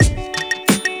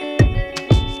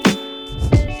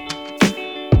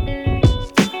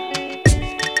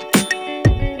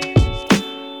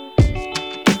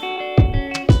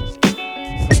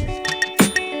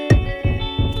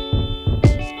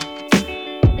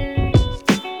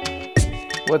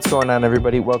What's going on,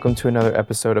 everybody? Welcome to another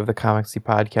episode of the Comicsy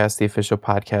Podcast, the official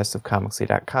podcast of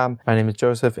Comicsy.com. My name is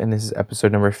Joseph, and this is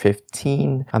episode number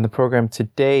 15. On the program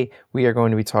today, we are going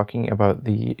to be talking about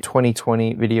the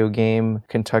 2020 video game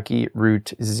Kentucky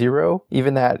Route Zero.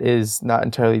 Even that is not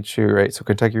entirely true, right? So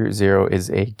Kentucky Route Zero is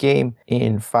a game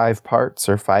in 5 parts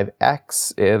or 5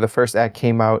 acts. The first act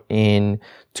came out in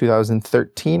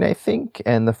 2013, I think,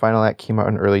 and the final act came out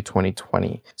in early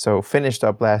 2020. So finished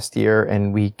up last year,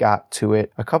 and we got to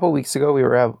it a couple weeks ago. We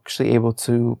were actually able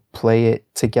to play it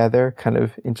together. Kind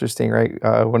of interesting, right?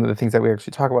 One of the things that we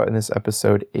actually talk about in this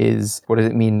episode is what does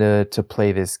it mean to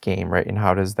play this game, right? And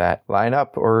how does that line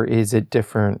up, or is it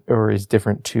different, or is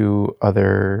different to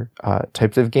other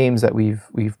types of games that we've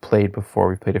played before?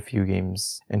 We've played a few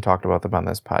games and talked about them on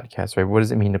this podcast, right? What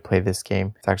does it mean to play this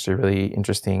game? It's actually a really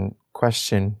interesting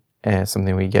question and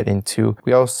something we get into.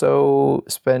 We also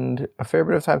spend a fair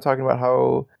bit of time talking about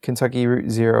how Kentucky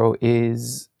Route Zero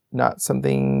is not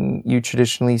something you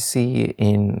traditionally see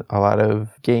in a lot of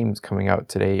games coming out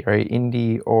today, right?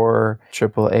 Indie or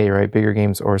AAA, right? Bigger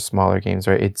games or smaller games,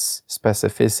 right? It's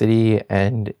specificity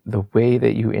and the way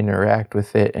that you interact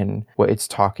with it and what it's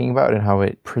talking about and how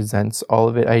it presents all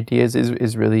of it ideas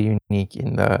is really unique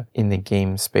in the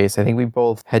game space. I think we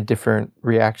both had different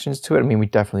reactions to it. I mean, we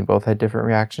definitely both had different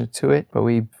reactions to it, but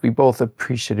we both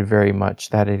appreciated very much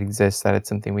that it exists, that it's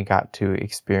something we got to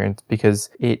experience, because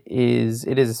it is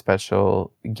a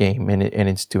special game and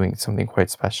it's doing something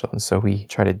quite special. And so we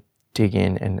try to dig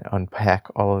in and unpack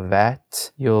all of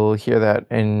that. You'll hear that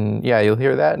and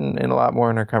a lot more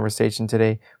in our conversation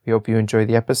today. We hope you enjoy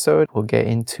the episode. We'll get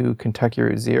into Kentucky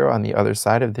Route Zero on the other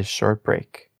side of this short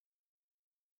break.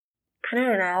 I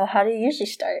don't know. How do you usually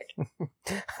start?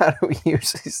 How do we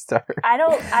usually start? I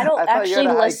don't actually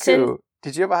listen.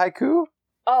 Did you have a haiku?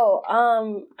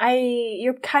 Oh,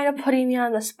 you're kind of putting me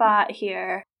on the spot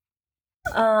here.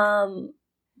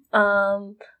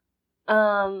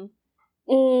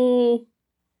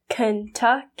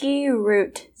 Kentucky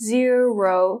Route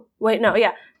Zero. Wait, no,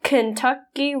 yeah.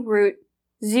 Kentucky Route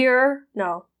Zero.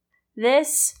 No.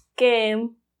 This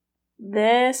game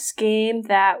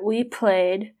that we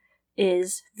played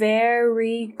is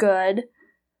very good,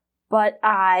 but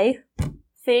I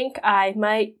think I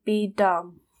might be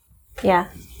dumb. Yeah.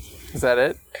 Is that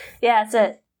it? Yeah, that's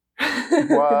it.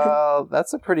 Well,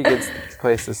 that's a pretty good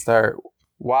place to start.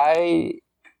 Why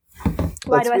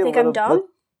do I think I'm dumb?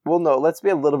 No, let's be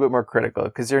a little bit more critical,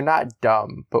 because you're not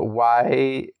dumb, but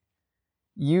why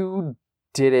you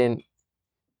didn't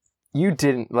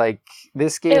like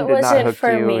this game? Did not hook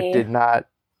you. Me. Did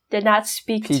not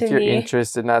speak pique to your me.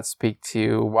 interest. Did not speak to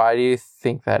you. Why do you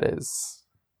think that is?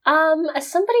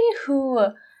 As somebody who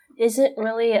isn't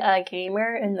really a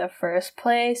gamer in the first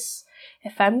place,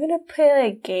 if I'm gonna play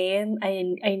a game,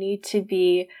 I need to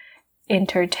be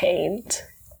entertained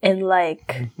and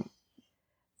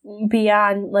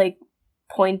beyond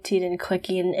pointing and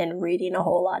clicking and reading a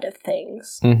whole lot of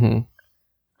things. Mm-hmm.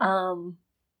 I'm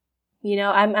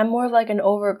more like an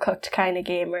Overcooked kind of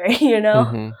gamer, you know.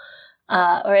 Mm-hmm.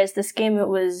 Whereas this game,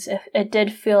 it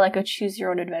did feel like a choose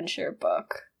your own adventure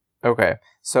book. Okay,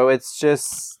 so it's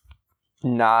just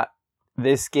not.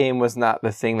 This game was not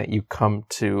the thing that you come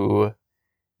to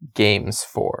games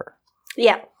for.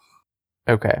 Yeah.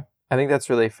 Okay. I think that's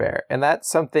really fair. And that's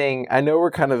something, I know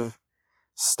we're kind of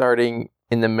starting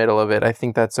in the middle of it. I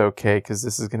think that's okay, because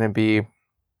this is going to be...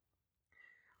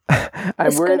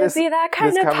 It's going to be that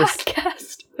kind of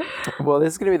podcast. Well,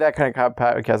 this is going to be that kind of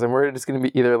podcast. I'm worried it's going to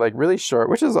be either really short,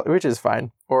 which is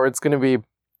fine, or it's going to be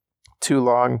too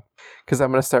long, because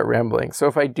I'm going to start rambling. So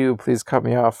if I do, please cut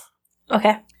me off.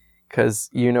 Okay. Because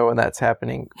you know when that's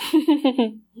happening.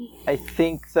 I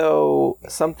think, though,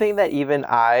 something that even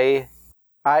I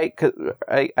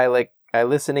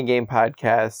listen to game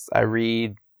podcasts, I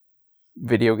read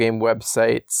video game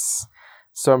websites,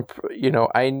 so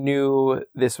I knew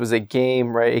this was a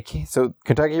game, right? So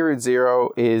Kentucky Route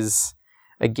Zero is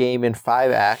a game in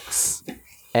 5 acts,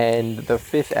 and the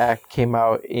 5th act came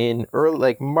out in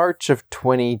early, March of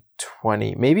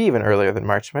 2020, maybe even earlier than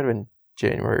March. It might have been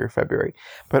January or February,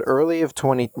 but early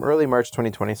March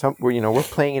 2020. So we're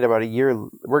playing it about a year.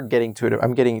 We're getting to it.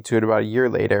 I'm getting to it about a year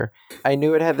later. I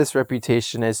knew it had this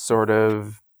reputation as sort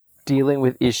of dealing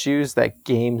with issues that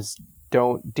games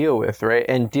don't deal with, right?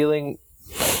 And dealing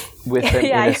with them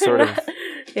in a sort of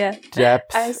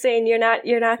depth. I was saying you're not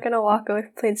gonna walk away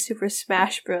from playing Super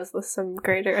Smash Bros. With some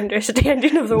greater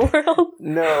understanding of the world.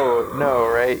 No,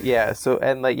 right? Yeah. So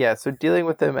dealing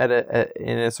with them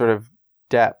in a sort of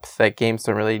depth that games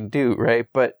don't really do, right?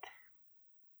 But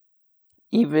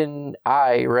even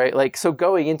I, right? So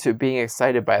going into being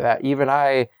excited by that, even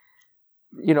I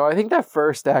I think that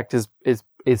first act is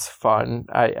fun.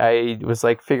 I was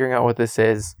like figuring out what this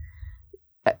is.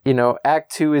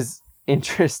 Act 2 is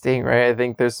interesting, right? I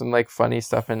think there's some like funny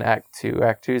stuff in Act 2.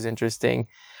 Act 2 is interesting.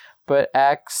 But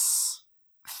Acts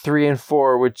 3 and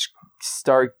 4, which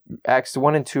start Acts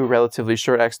 1 and 2 relatively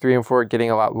short, Acts 3 and 4 getting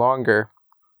a lot longer.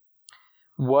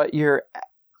 What you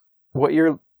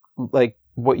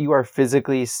are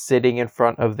physically sitting in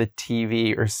front of the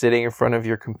TV or sitting in front of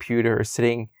your computer or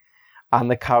sitting on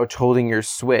the couch holding your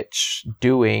Switch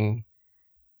doing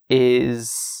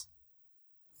is,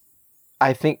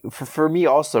 I think for me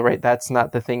also, right, that's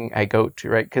not the thing I go to,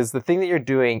 right? Because the thing that you're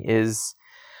doing is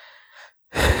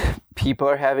people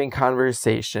are having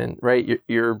conversation, right?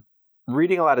 You're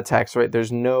reading a lot of text, right?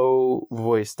 There's no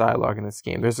voice dialogue in this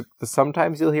game.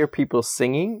 Sometimes you'll hear people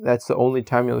singing. That's the only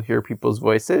time you'll hear people's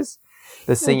voices.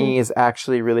 The singing is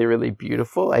actually really, really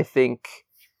beautiful. I think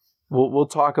we'll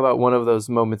talk about one of those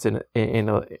moments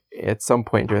at some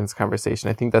point during this conversation.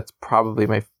 I think that's probably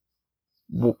my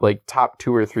like top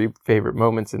 2 or 3 favorite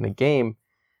moments in the game.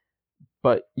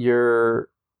 But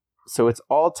so it's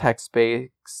all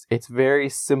text-based. It's very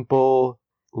simple,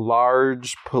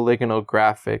 large polygonal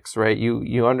graphics, right?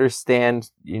 You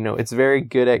understand, it's very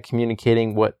good at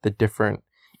communicating what the different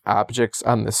objects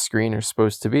on the screen are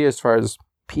supposed to be as far as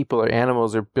people or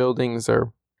animals or buildings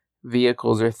or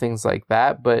vehicles or things like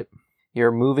that. But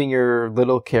you're moving your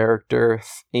little character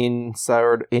in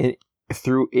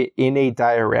a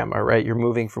diorama, right? You're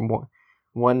moving from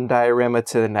one diorama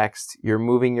to the next. You're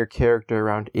moving your character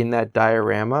around in that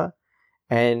diorama.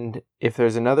 And if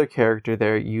there's another character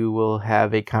there, you will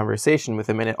have a conversation with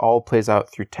him, and it all plays out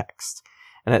through text.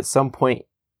 And at some point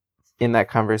in that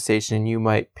conversation, you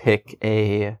might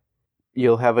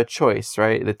you'll have a choice,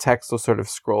 right? The text will sort of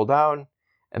scroll down,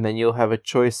 and then you'll have a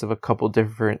choice of a couple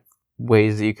different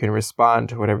ways that you can respond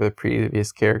to whatever the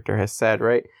previous character has said,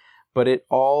 right? But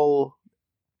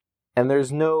and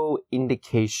there's no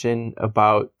indication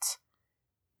about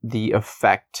the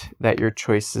effect that your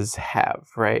choices have,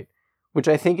 right? Which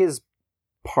I think is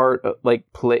part of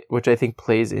which I think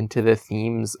plays into the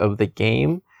themes of the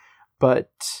game,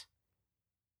 but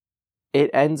it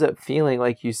ends up feeling,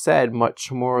 like you said, much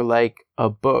more like a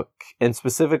book, and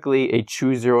specifically a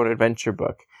choose your own adventure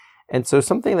book. And so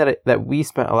something that we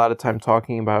spent a lot of time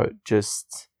talking about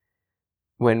just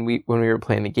when we were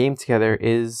playing the game together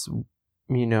is,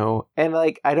 and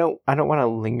like I don't want to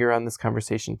linger on this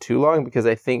conversation too long, because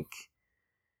I think,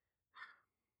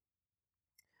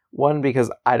 one, because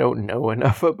I don't know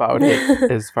enough about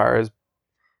it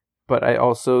but I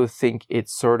also think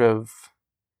it's sort of,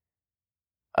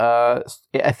 I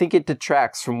think it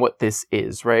detracts from what this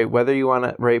is, right? Whether you want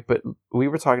to, right? But we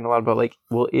were talking a lot about like,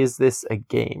 well, is this a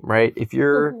game, right? If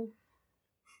you're,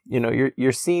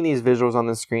 you're seeing these visuals on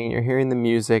the screen, you're hearing the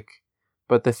music,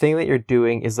 but the thing that you're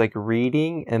doing is like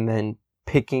reading and then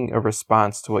picking a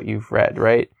response to what you've read,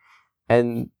 right?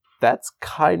 And that's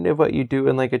kind of what you do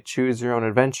in like a choose your own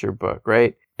adventure book,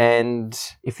 right? And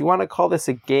if you want to call this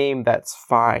a game, that's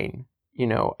fine.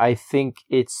 I think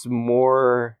it's a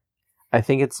more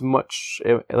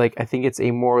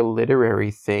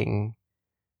literary thing.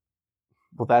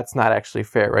 Well, that's not actually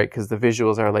fair, right? Because the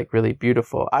visuals are like really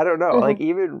beautiful. I don't know. Like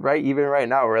even right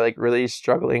now, we're like really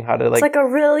struggling how to like. It's like a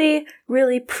really,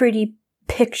 really pretty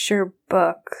picture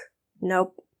book.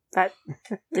 Nope. That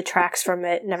detracts from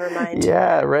it. Never mind.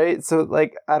 Yeah, right? So,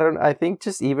 like, I think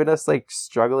just even us, like,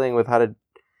 struggling with how to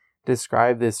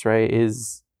describe this, right,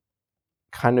 is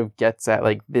kind of gets at,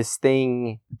 like, this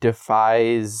thing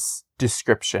defies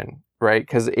description, right?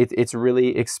 Because it's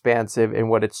really expansive in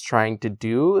what it's trying to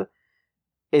do.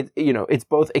 It's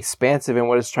both expansive in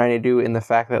what it's trying to do in the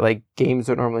fact that, like, games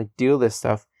don't normally deal this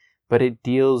stuff, but it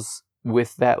deals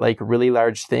with that, like, really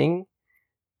large thing,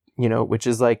 which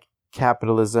is, like,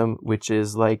 capitalism, which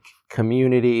is like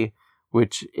community,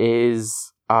 which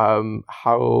is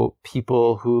how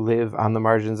people who live on the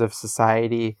margins of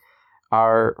society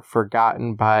are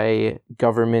forgotten by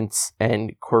governments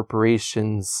and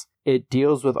corporations. It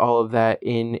deals with all of that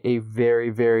in a very,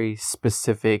 very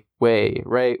specific way,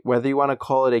 right? Whether you want to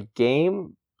call it a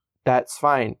game, that's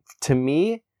fine. To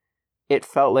me, it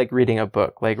felt like reading a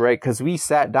book, like, right? Because we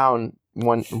sat down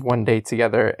one day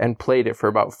together and played it for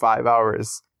about 5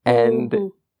 hours.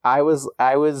 And I was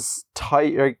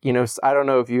tired, I don't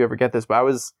know if you ever get this, but I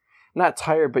was not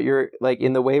tired, but you're like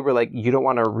in the way where like you don't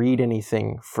want to read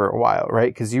anything for a while,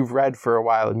 right? Because you've read for a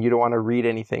while and you don't want to read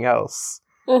anything else.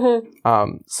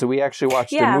 So we actually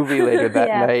watched a movie later that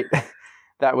night.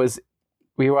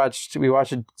 We watched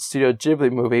a Studio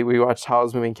Ghibli movie. We watched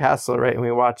Howl's Moving Castle, right? And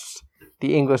we watched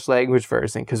the English language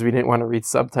version because we didn't want to read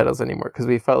subtitles anymore because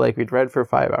we felt like we'd read for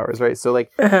 5 hours, right? So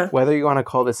like whether you want to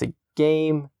call this a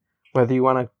game, whether you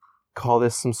want to call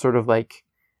this some sort of like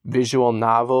visual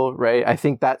novel, right? I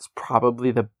think that's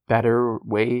probably the better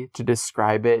way to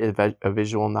describe it, a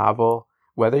visual novel.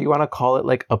 Whether you want to call it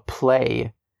like a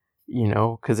play, you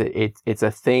know, because it's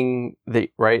a thing that,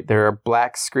 right? There are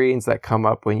black screens that come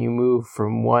up when you move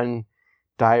from one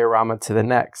diorama to the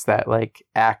next, that like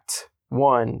act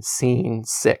 1, scene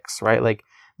 6, right? Like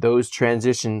those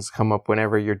transitions come up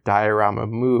whenever your diorama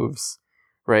moves,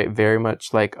 right? Very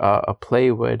much like a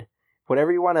play would.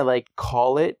 Whatever you want to like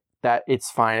call it, that it's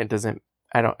fine. It doesn't,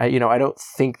 I don't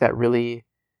think that really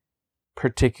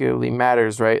particularly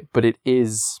matters, right? But it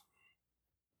is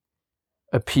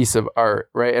a piece of art,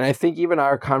 right? And I think even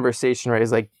our conversation, right,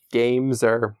 is like games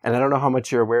are, and I don't know how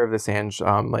much you're aware of this, Ange,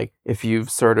 like if you've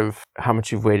sort of, how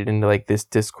much you've waded into like this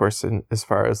discourse in, as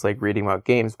far as like reading about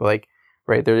games, but like,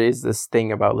 right, there is this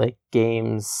thing about like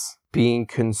games being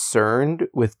concerned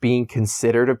with being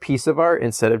considered a piece of art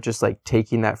instead of just like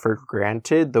taking that for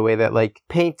granted, the way that like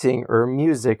painting or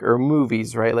music or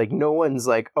movies, right? Like no one's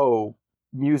like, oh,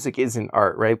 music isn't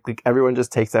art, right? Like everyone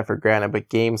just takes that for granted, but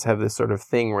games have this sort of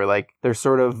thing where like they're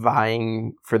sort of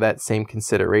vying for that same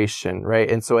consideration,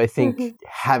 right? And so I think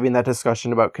having that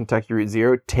discussion about Kentucky Route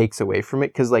Zero takes away from it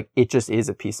because like it just is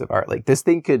a piece of art. Like this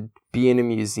thing could be in a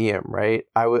museum, right?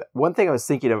 One thing I was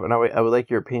thinking of, and I would like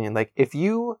your opinion, like if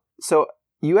you, so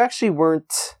you actually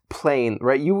weren't playing,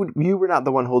 right? You were not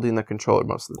the one holding the controller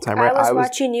most of the time, right? I was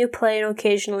watching you play and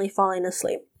occasionally falling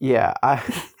asleep. Yeah,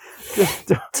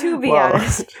 to be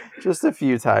honest, just a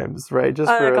few times, right?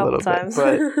 Just for a little times.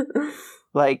 bit. But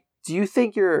like, do you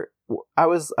think I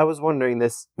was wondering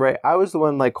this, right? I was the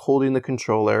one like holding the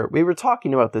controller. We were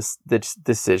talking about the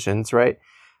decisions, right?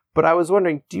 But I was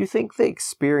wondering, do you think the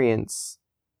experience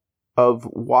of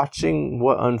watching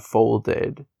what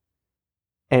unfolded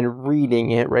and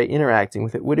reading it, right, interacting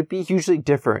with it, would it be hugely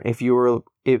different if you were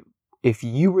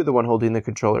the one holding the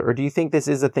controller? Or do you think this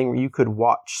is a thing where you could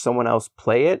watch someone else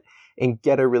play it and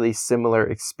get a really similar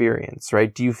experience,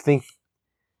 right? Do you think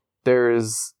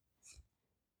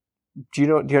do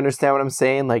you understand what I'm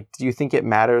saying? Like, do you think it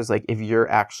matters, like, if you're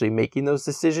actually making those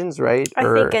decisions, right? I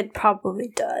think it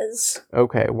probably does.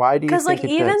 Okay, why do you think it does? Because, like,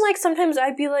 even, like, sometimes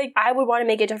I'd be like, I would want to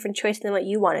make a different choice than what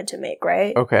you wanted to make,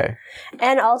 right? Okay.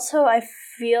 And also, I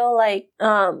feel like,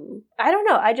 I don't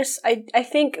know, I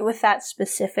think with that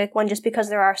specific one, just because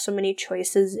there are so many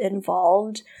choices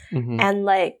involved, and,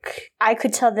 like, I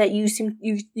could tell that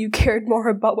you cared more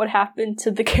about what happened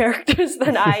to the characters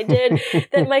than I did.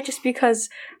 That might just because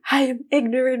I am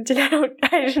ignorant and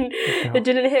it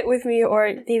didn't hit with me,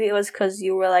 or maybe it was because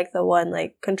you were like the one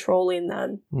like controlling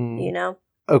them, you know?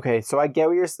 Okay, so I get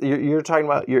what you're talking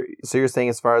about. So you're saying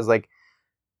as far as like,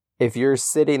 if you're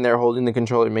sitting there holding the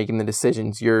controller making the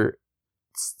decisions,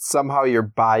 somehow your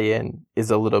buy-in is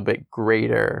a little bit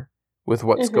greater with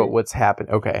what's happened.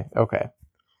 Okay.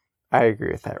 I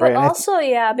agree with that, but right? But also,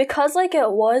 yeah, because, like,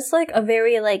 it was, like,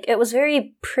 it was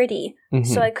very pretty,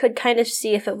 so I could kind of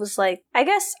see if it was, like, I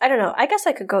don't know, I guess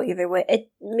I could go either way. It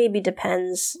maybe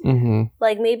depends.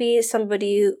 Like, maybe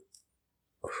somebody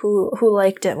who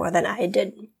liked it more than I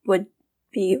did would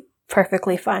be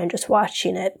perfectly fine just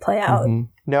watching it play out.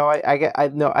 No,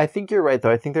 I think you're right,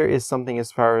 though. I think there is something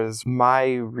as far as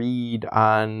my read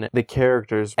on the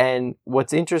characters. And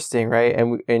what's interesting, right,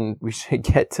 and we should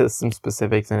get to some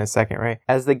specifics in a second, right?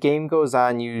 As the game goes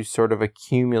on, you sort of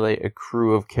accumulate a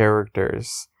crew of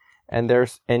characters. And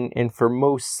and for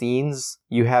most scenes,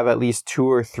 you have at least 2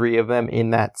 or 3 of them in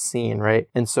that scene, right?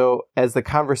 And so as the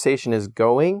conversation is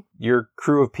going, your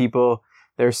crew of people,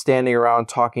 they're standing around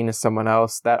talking to someone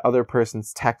else. That other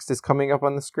person's text is coming up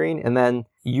on the screen. And then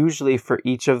usually for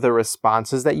each of the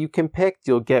responses that you can pick,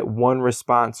 you'll get one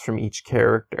response from each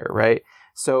character, right?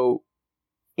 So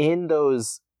in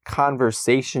those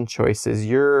conversation choices,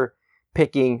 you're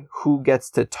picking who gets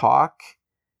to talk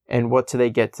and what do they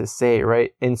get to say,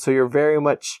 right? And so you're very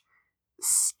much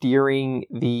steering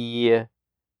the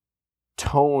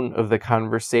tone of the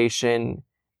conversation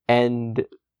and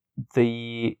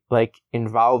the like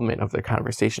involvement of the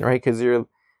conversation, right? Because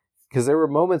there were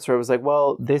moments where I was like,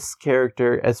 well, this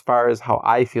character, as far as how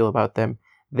I feel about them,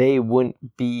 they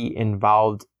wouldn't be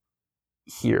involved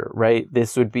here, right?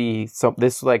 This would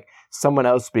like someone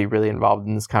else would be really involved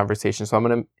in this conversation. So I'm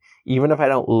gonna, even if I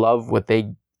don't love what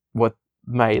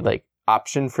my like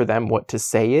option for them what to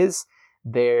say is,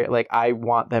 they're like, I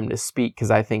want them to speak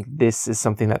because I think this is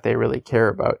something that they really care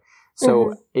about.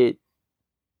 So it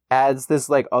adds this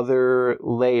like other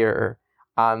layer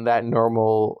on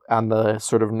the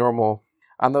sort of normal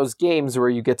on those games where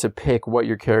you get to pick what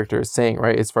your character is saying,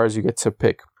 right? As far as you get to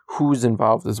pick who's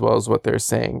involved as well as what they're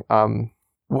saying.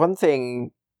 One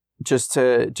thing,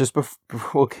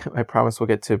 I promise we'll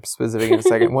get to specific in a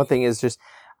second. One thing is just,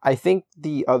 I think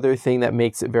the other thing that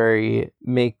makes it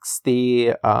makes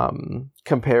me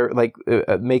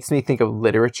think of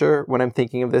literature when I'm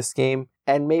thinking of this game.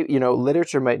 And maybe,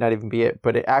 literature might not even be it,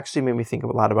 but it actually made me think a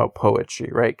lot about poetry,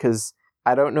 right? Because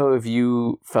I don't know if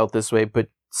you felt this way, but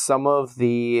some of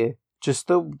the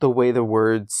way the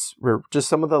words were, just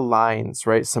some of the lines,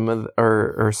 right? Some of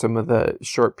the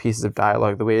short pieces of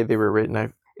dialogue, the way they were written,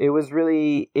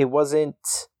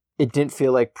 it didn't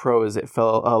feel like prose. It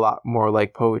felt a lot more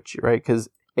like poetry, right? Because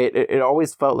it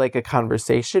always felt like a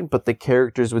conversation, but the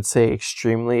characters would say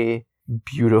extremely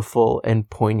beautiful and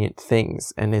poignant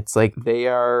things. And it's like they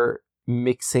are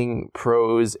mixing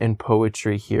prose and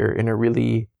poetry here in a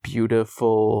really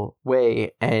beautiful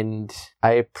way. And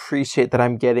I appreciate that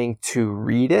I'm getting to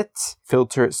read it,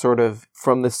 filter it sort of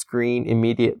from the screen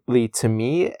immediately to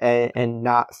me, and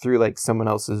not through like someone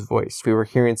else's voice. If we were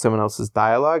hearing someone else's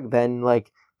dialogue, then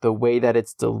like the way that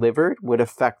it's delivered would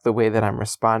affect the way that I'm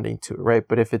responding to it, right?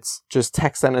 But if it's just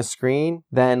text on a screen,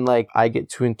 then like I get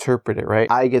to interpret it, right?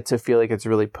 I get to feel like it's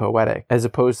really poetic, as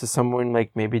opposed to someone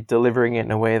like maybe delivering it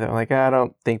in a way that like, I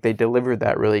don't think they delivered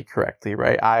that really correctly,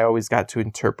 right? I always got to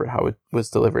interpret how it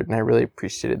was delivered, and I really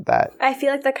appreciated that. I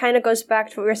feel like that kind of goes back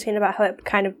to what we were saying about how it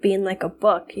kind of being like a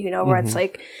book, where it's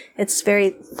like, it's very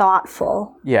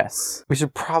thoughtful. Yes. We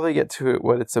should probably get to it,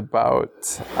 what it's about.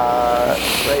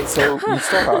 Right, so you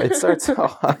start off, it starts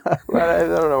off, I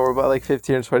don't know, we're about like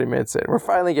 15 or 20 minutes in. We're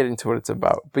finally getting to what it's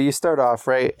about. But you start off,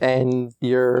 right, and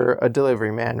you're a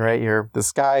delivery man, right? You're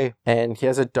this guy, and he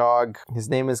has a dog. His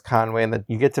name is Conway, and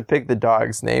you get to pick the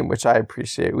dog's name, which I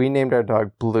appreciate. We named our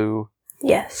dog Blue.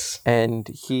 Yes. And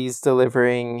he's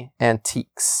delivering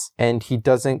antiques, and he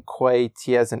has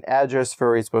an address for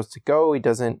where he's supposed to go.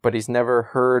 But he's never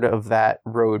heard of that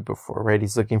road before, right?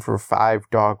 He's looking for 5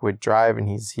 Dogwood Drive, and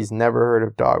he's never heard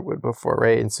of Dogwood before,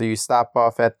 right? And so you stop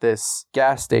off at this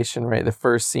gas station, right? The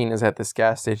first scene is at this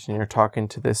gas station. You're talking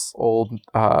to this old,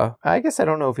 I guess I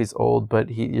don't know if he's old, but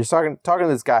you're talking to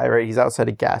this guy, right? He's outside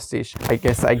a gas station. I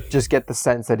guess I just get the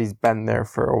sense that he's been there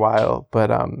for a while, but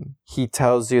he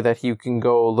tells you that you can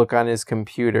go look on his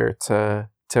computer to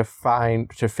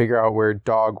figure out where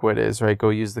Dogwood is, right? Go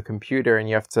use the computer, and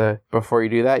before you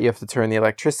do that, you have to turn the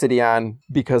electricity on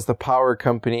because the power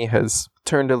company has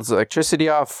turned its electricity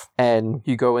off. And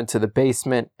you go into the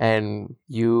basement and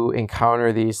you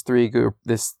encounter this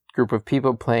group of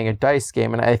people playing a dice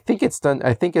game, and I think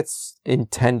it's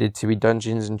intended to be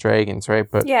Dungeons and Dragons,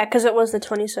 right? But yeah, because it was the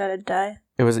 20-sided die.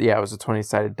 It was a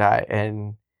 20-sided die,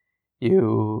 and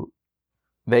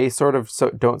they sort of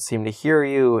don't seem to hear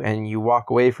you, and you walk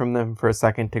away from them for a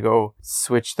second to go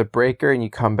switch the breaker, and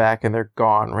you come back and they're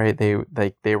gone, right?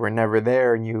 They were never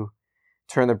there, and you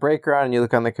turn the breaker on and you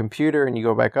look on the computer and you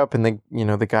go back up, and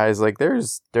the guy's like,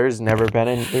 there's never been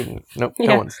any, no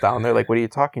one's down there. Like, what are you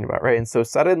talking about, right? And so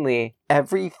suddenly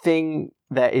everything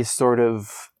that is sort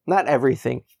of, not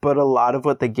everything, but a lot of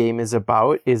what the game is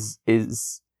about is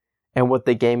and what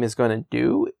the game is going to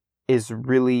do is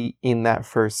really in that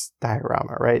first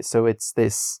diorama, right? So it's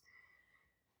this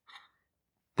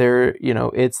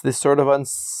sort of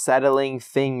unsettling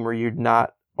thing where you're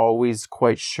not always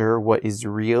quite sure what is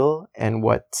real and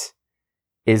what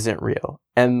isn't real.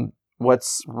 And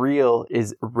what's real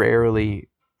is rarely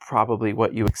probably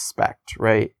what you expect,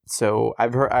 right? So I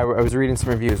was reading some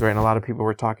reviews, right, and a lot of people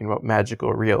were talking about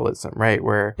magical realism, right,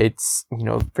 where it's,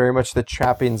 very much the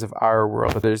trappings of our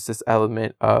world, but there's this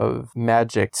element of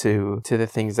magic to the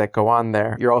things that go on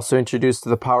there. You're also introduced to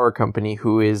the power company,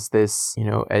 who is this,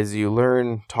 as you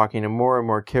learn, talking to more and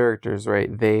more characters,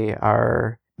 right,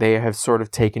 they have sort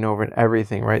of taken over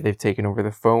everything, right? They've taken over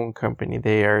the phone company.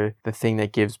 They are the thing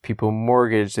that gives people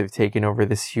mortgage. They've taken over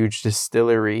this huge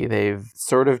distillery. They've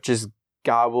sort of just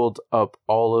gobbled up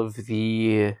all of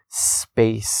the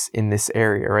space in this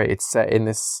area, right? It's set in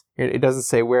this, it doesn't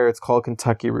say where, it's called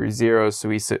Kentucky Route Zero, so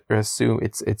we assume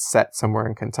it's set somewhere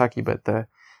in Kentucky, but the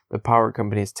power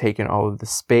company has taken all of the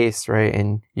space, right?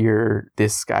 And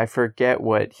this guy, forget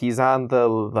what, he's on the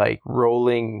like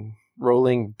rolling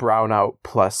brownout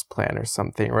plus plan or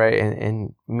something, right?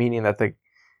 And meaning that the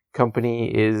company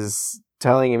is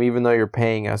telling him, even though you're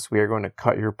paying us, we are going to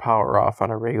cut your power off on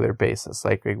a regular basis.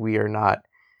 Like we are not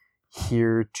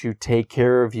here to take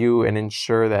care of you and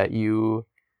ensure that you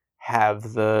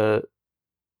have the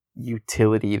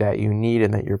utility that you need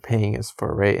and that you're paying us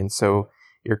for, right? And so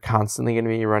you're constantly going to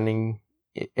be running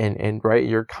and right,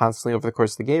 you're constantly over the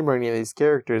course of the game running these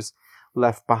characters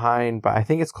left behind by, I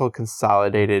think it's called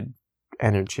Consolidated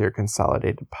energy or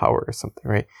consolidated power or something,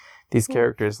 right? These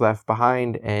characters left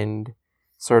behind and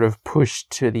sort of pushed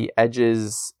to the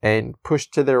edges and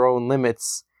pushed to their own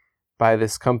limits by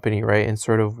this company, right? And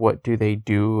sort of what do they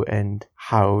do and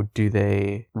how do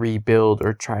they rebuild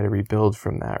or try to rebuild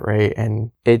from that, right?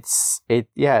 And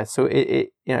so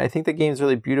I think the game's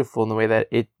really beautiful in the way that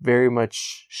it very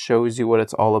much shows you what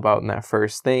it's all about in that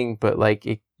first thing, but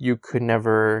like you could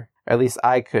never, at least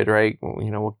I could, right?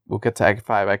 We'll get to Act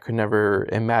 5. I could never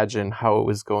imagine how it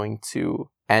was going to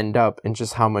end up and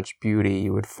just how much beauty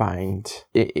you would find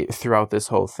throughout this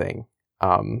whole thing.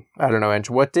 I don't know,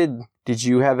 Ange, did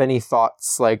you have any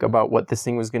thoughts like about what this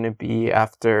thing was going to be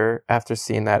after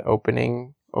seeing that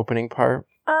opening part?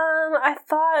 I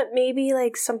thought maybe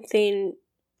like something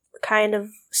kind of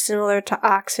similar to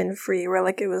Oxenfree, where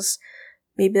like it was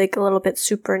maybe like a little bit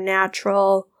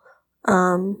supernatural,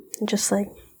 just like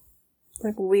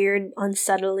weird,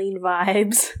 unsettling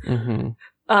vibes. Mm-hmm.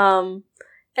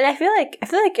 And I feel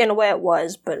like in a way it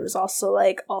was, but it was also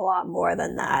like a lot more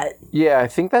than that. Yeah, I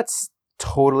think that's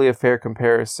totally a fair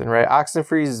comparison, right?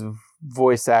 Oxenfree's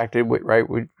voice acted, right?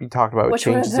 We talked about which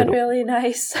would have been really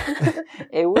nice.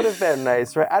 It would have been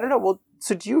nice, right? I don't know. Well,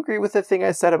 so do you agree with the thing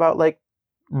I said about like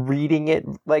reading it?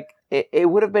 Like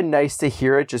it would have been nice to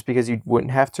hear it just because you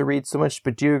wouldn't have to read so much.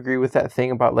 But do you agree with that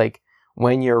thing about like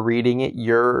when you're reading it,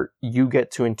 you get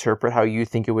to interpret how you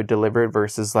think it would deliver it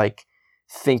versus like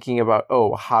thinking about,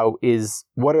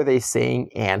 what are they saying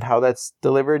and how that's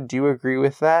delivered? Do you agree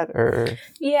with that? Or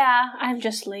yeah, I'm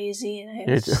just lazy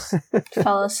and I just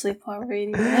fell asleep while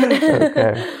reading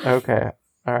it. Okay.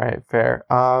 All right, fair.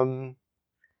 All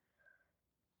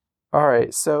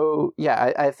right, so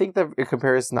yeah, I think the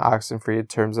comparison to Oxenfree in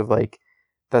terms of like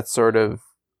that sort of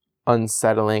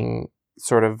unsettling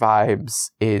sort of vibes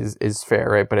is fair,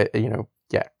 right? But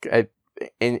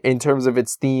in terms of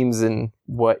its themes and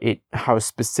how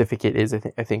specific it is,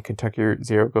 I think Kentucky Route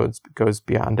Zero goes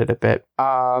beyond it a bit.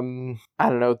 I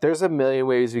don't know. There's a million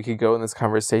ways we could go in this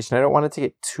conversation. I don't want it to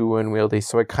get too unwieldy,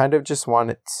 so I kind of just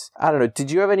want it. I don't know. Did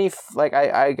you have any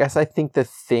I guess I think the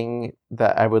thing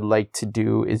that I would like to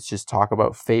do is just talk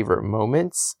about favorite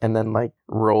moments and then like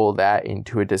roll that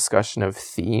into a discussion of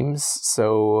themes.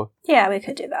 So yeah, we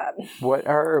could do that.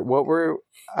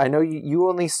 I know you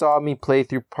only saw me play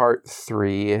through part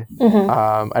 3.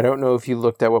 Mm-hmm. I don't know if you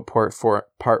looked at what part 4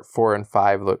 and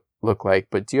 5 look like,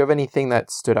 but do you have anything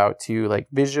that stood out to you, like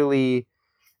visually,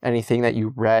 anything that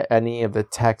you read, any of the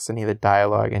text, any of the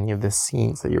dialogue, any of the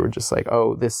scenes that you were just like,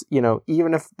 oh, this,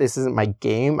 even if this isn't my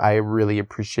game, I really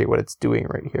appreciate what it's doing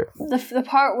right here. The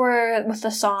part where with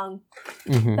the song,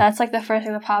 mm-hmm. That's like the first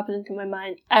thing that popped into my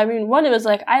mind. I mean, one, it was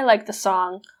like, I like the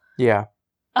song. Yeah.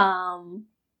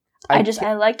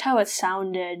 I liked how it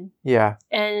sounded. Yeah.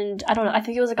 And I don't know, I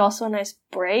think it was like also a nice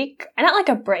break. And not like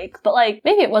a break, but like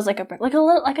maybe it was like a break. Like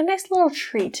a nice little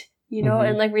treat, mm-hmm.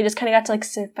 and like we just kinda got to like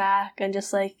sit back and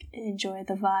just like enjoy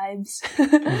the vibes.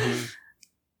 Mm-hmm.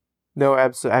 No,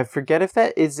 absolutely. I forget if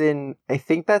that is in, I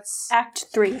think that's Act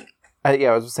 3. I was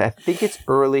going to say, I think it's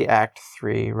early Act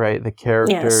 3, right? The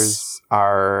characters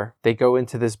they go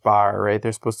into this bar, right?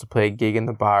 They're supposed to play a gig in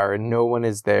the bar and no one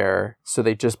is there. So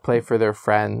they just play for their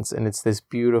friends. And it's this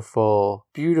beautiful,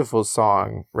 beautiful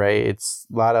song, right? It's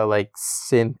a lot of like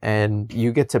synth and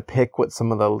you get to pick what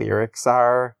some of the lyrics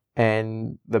are.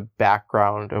 And the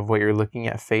background of what you're looking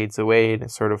at fades away and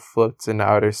it sort of floats into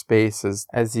outer space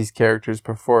as these characters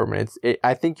perform. And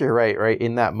I think you're right?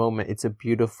 In that moment, it's a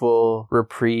beautiful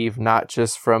reprieve, not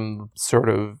just from sort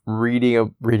of reading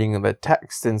of the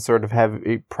text and sort of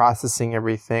processing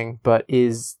everything, but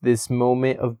is this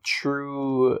moment of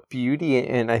true beauty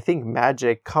and I think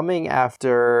magic coming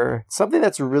after something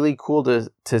that's really cool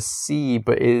to see,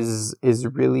 but is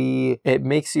really, it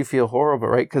makes you feel horrible,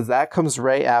 right? Because that comes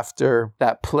right after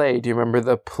that play. Do you remember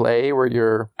the play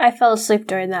where I fell asleep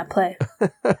during that play.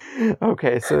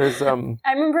 Okay, so there's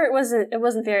I remember it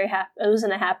wasn't very happy. It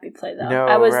wasn't a happy play though. No,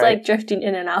 I was right. like drifting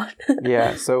in and out.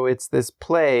 Yeah, so it's this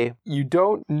play. You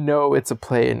don't know it's a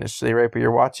play initially, right? But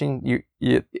you're watching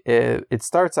it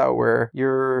starts out where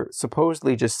you're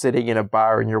supposedly just sitting in a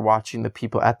bar and you're watching the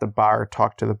people at the bar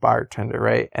talk to the bartender,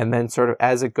 right? And then sort of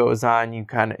as it goes on, you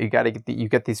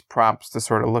get these prompts to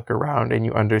sort of look around and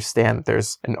you understand that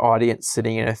there's an audience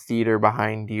sitting in a theater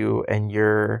behind you and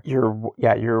you're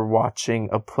watching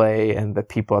a play and the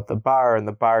people at the bar and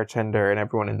the bartender and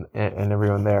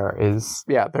everyone there is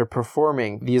they're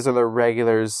performing. These are the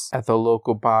regulars at the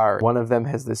local bar. One of them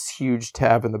has this huge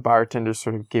tab and the bartender's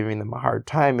sort of giving them a hard hard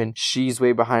time, and she's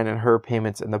way behind on her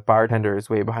payments, and the bartender is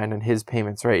way behind on his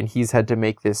payments, right? And he's had to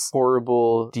make this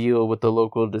horrible deal with the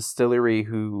local distillery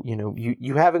who,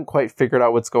 you haven't quite figured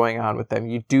out what's going on with them.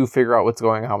 You do figure out what's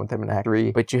going on with them in Act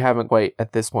 3, but you haven't quite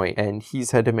at this point. And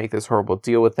he's had to make this horrible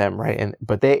deal with them, right?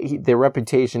 But their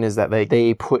reputation is that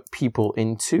they put people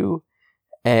into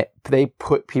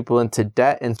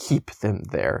debt and keep them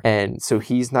there. And so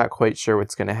he's not quite sure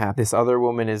what's going to happen. This other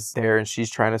woman is there and she's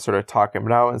trying to sort of talk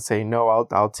him out and say, no,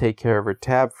 I'll take care of her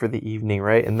tab for the evening,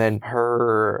 right? And then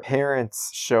her parents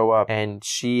show up and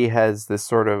she has this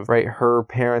sort of, right, her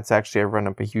parents actually have run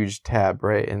up a huge tab,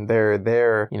 right? And they're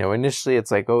there, initially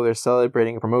it's like, oh, they're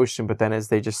celebrating a promotion, but then as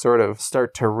they just sort of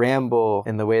start to ramble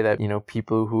in the way that,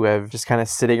 people who have just kind of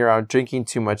sitting around drinking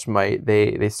too much might,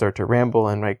 they start to ramble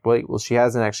and like, wait, well, she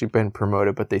hasn't actually been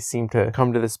promoted, but they seem to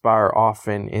come to this bar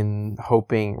often in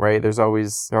hoping, right? They're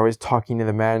always talking to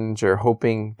the manager,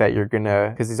 hoping that you're gonna,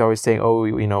 because he's always saying, oh,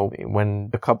 when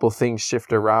a couple things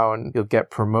shift around, you'll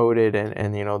get promoted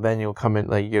and then you'll come in,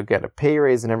 like you'll get a pay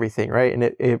raise and everything, right? And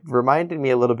it reminded me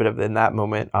a little bit of in that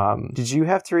moment. Did you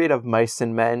have to read of Mice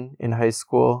and Men in high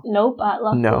school? Nope.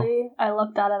 Luckily, I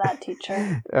lucked out of that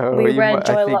teacher. Oh, we read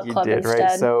Joy Luck you Club did, instead.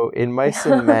 Right? So in Mice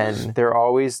and Men, they're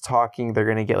always talking, they're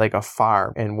gonna get like a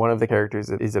farm, and one of the characters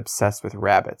is obsessed with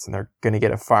rabbits, and they're going to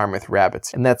get a farm with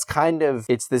rabbits. And that's kind of,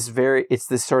 it's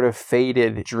this sort of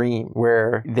faded dream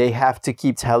where they have to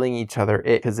keep telling each other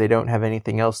it because they don't have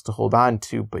anything else to hold on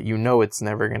to, but it's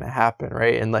never going to happen,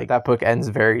 right? And like that book ends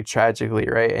very tragically,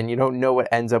 right? And you don't know what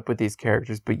ends up with these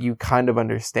characters, but you kind of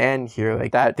understand here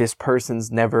like that this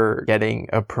person's never getting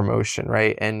a promotion,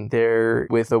 right? And they're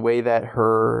with the way that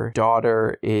her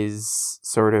daughter is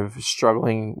sort of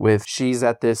struggling with, she's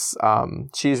at this,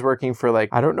 she's working for like,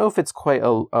 I don't know if it's quite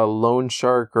a loan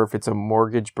shark or if it's a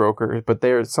mortgage broker, but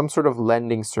there's some sort of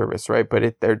lending service, right? But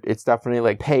it's definitely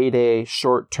like payday,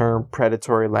 short-term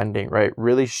predatory lending, right?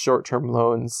 Really short-term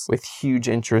loans with huge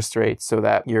interest rates so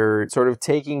that you're sort of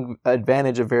taking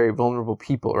advantage of very vulnerable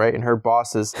people, right? And her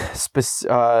boss is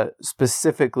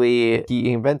specifically,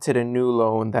 he invented a new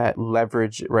loan that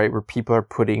leverage, right, where people are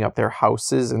putting up their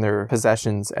houses and their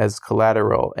possessions as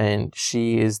collateral, and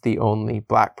she is the only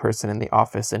Black person in the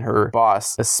office, and her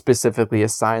boss specifically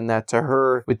assigned that to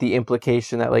her with the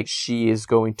implication that like she is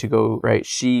going to go, right,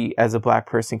 she as a Black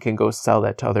person can go sell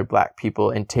that to other Black people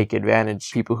and take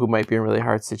advantage people who might be in really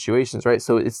hard situations, right?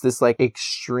 So it's this like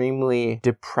extremely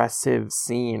depressive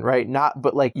scene, right?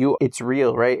 It's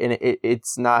real, right? And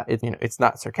it's not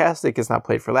sarcastic, it's not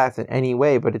played for laughs in any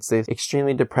way, but it's this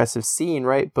extremely depressive scene,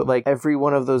 right? But like every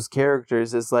one of those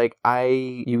characters is like,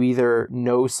 you either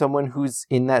know someone who's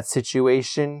in that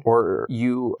situation or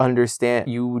you understand,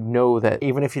 that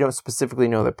even if you don't specifically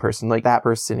know that person, like that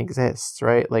person exists,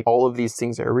 right? Like all of these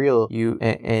things are real.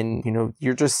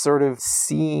 You're just sort of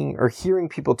seeing or hearing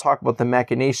people talk about the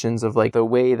machinations of like the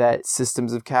way that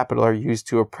systems of capital are used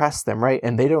to oppress them, right?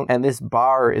 And this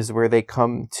bar is where they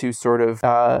come to sort of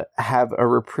have a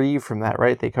reprieve from that,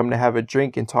 right? They come to have a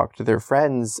drink and talk to their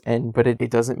friends, but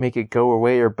it doesn't make it go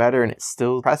away or better, and it's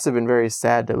still oppressive and very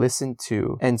sad to listen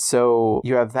to. And so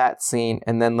you have that scene,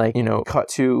 and then cut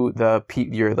to the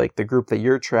group that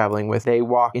you're traveling with. They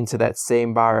walk into that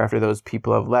same bar after those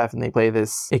people have left, and they play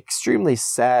this extremely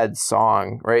sad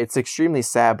song, right? It's extremely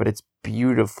sad, but it's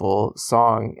beautiful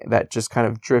song that just kind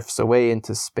of drifts away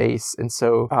into space. And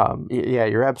so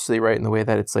you're absolutely right in the way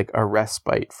that it's like a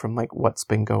respite from like what's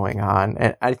been going on.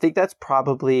 And I think I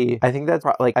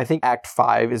think Act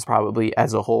 5 is probably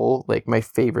as a whole like my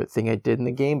favorite thing I did in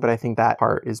the game, but I think that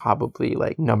part is probably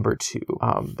like number 2.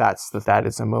 That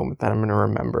is a moment that I'm going to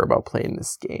remember about playing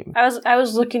this game. I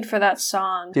was looking for that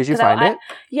song. Did you find it?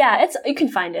 Yeah, you can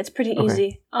find it. It's pretty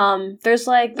easy. There's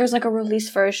like a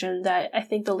release version that I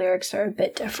think the lyrics are a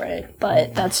bit different,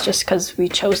 but that's just because we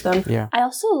chose them. Yeah. I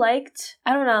also liked,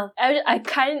 I don't know, I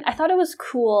thought it was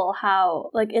cool how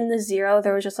like in the Zero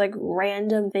there was just like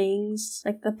random things,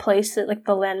 like the place that like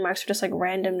the landmarks were just like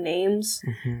random names,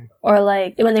 or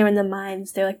like when they were in the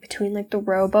mines they're like between like the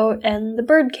rowboat and the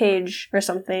birdcage or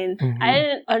something. I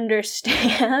didn't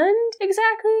understand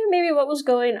exactly maybe what was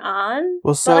going on.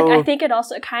 Well, so but like I think it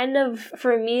also kind of,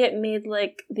 for me, it made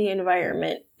like the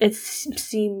environment, it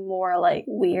seemed more like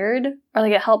weird, or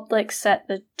like it helped like set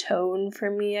the tone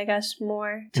for me, I guess,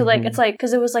 more to like, it's like,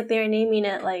 because it was like they were naming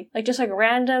it like just like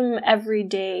random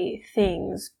everyday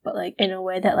things, but like in a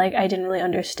way that like I didn't really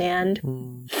understand.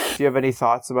 Do you have any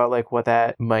thoughts about like what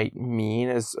that might mean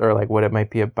or like what it might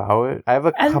be about? I have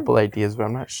a couple ideas, but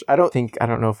I'm not I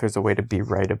don't know if there's a way to be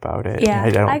right about it. Yeah, I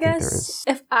don't I think guess there is.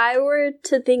 if I were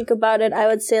to think about it, I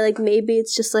would say like maybe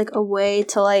it's just like a way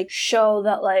to like show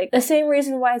that like the same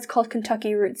reason why it's called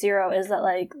Kentucky Route Zero is that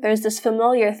like there's this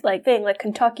familiar like thing like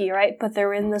Kentucky, right? But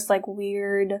they're in this like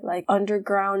weird like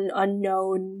underground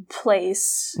unknown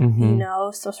place, you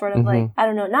know? So sort of like I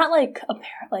don't know, not like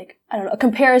a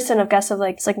comparison of guess of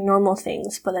like it's like normal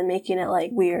things, but then making it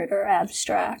like weird or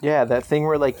abstract. Yeah, that thing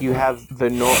where like you have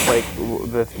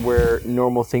where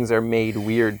normal things are made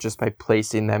weird just by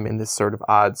placing them in this sort of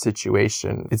odd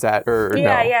situation. Is that or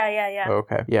yeah, no? Yeah.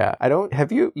 Okay. Yeah. I don't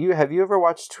have you ever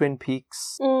watched Twin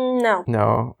Peaks? No.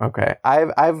 No. Okay.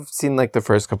 I've seen like the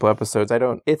first couple episodes.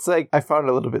 It's like I found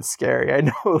it a little bit scary. I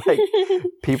know like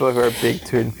people who are big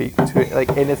Twin Peaks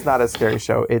and it's not a scary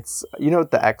show. It's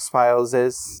what the X-Files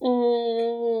is?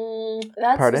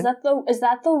 Pardon? Is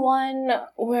that the one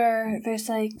where there's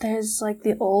like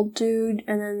the old dude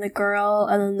and then the girl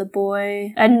and then the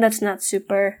boy, and that's not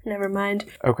super. Never mind.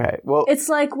 Okay, well, it's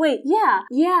like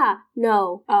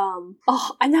no.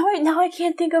 Now I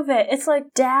can't think of it. It's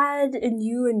like Dad and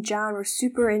you and John were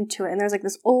super into it, and there's like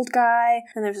this old guy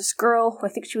and there's this girl who I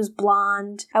think she was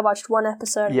blonde. I watched one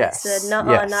episode. Yes. And I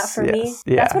said, not for me.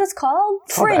 Yeah. That's what it's called.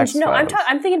 Fringe. No, I'm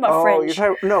thinking about Fringe.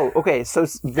 Okay, so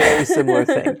very similar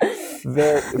thing.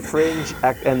 Fringe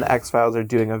and the X-Files are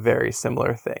doing a very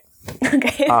similar thing.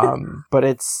 Okay. But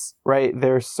it's right.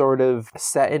 They're sort of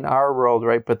set in our world,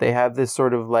 right? But they have this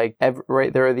sort of like,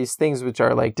 right? There are these things which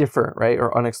are like different, right,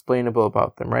 or unexplainable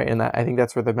about them, right? And I think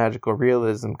that's where the magical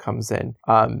realism comes in.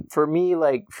 For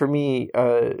me,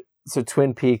 so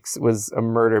Twin Peaks was a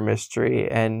murder mystery,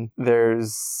 and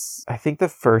I think the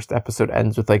first episode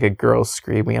ends with like a girl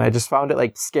screaming, and I just found it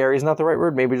like scary is not the right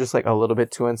word, maybe just like a little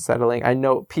bit too unsettling. I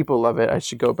know people love it. I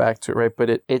should go back to it, right?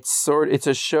 But it's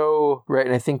a show, right?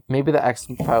 And I think maybe the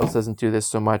X-Files doesn't do this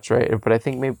so much, right? But I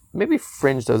think maybe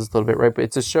Fringe does a little bit, right? But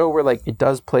it's a show where like it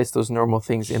does place those normal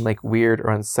things in like weird or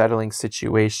unsettling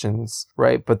situations,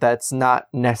 right? But that's not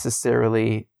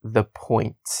necessarily the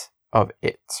point of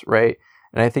it, right?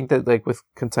 And I think that like with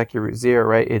Kentucky Route Zero,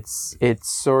 right, it's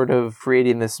sort of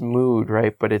creating this mood,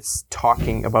 right, but it's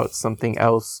talking about something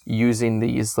else using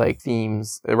these like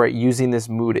themes, right, using this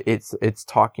mood, it's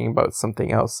talking about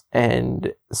something else.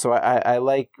 And so I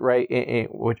like, right,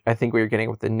 which I think we were getting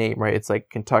with the name, right, it's like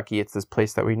Kentucky, it's this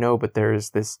place that we know, but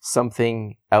there's this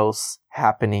something else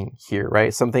happening here,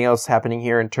 right? Something else happening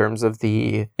here in terms of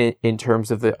the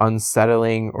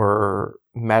unsettling or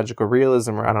magical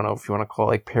realism, or I don't know if you want to call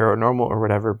it like paranormal or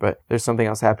whatever, but there's something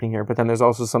else happening here. But then there's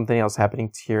also something else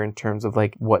happening here in terms of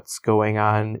like what's going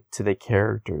on to the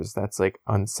characters that's like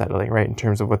unsettling, right? In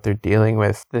terms of what they're dealing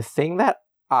with. The thing that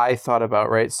I thought about,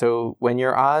 right? So when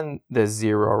you're on the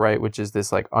Zero, right, which is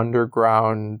this like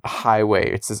underground highway,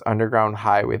 it's this underground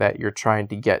highway that you're trying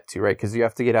to get to, right? Because you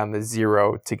have to get on the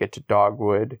Zero to get to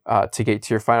Dogwood, to get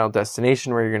to your final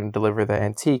destination where you're going to deliver the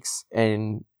antiques.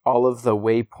 And all of the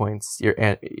waypoints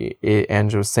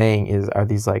Andrew was saying are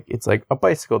these like, it's like a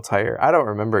bicycle tire. I don't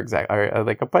remember exactly,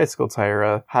 like a bicycle tire,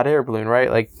 a hot air balloon,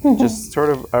 right? Like just sort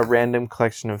of a random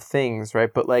collection of things,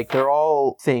 right? But like they're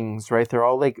all things, right? They're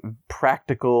all like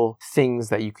practical things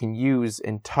that you can use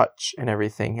and touch and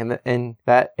everything. And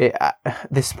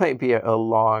this might be a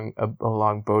long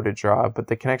bow to draw, but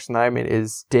the connection that I made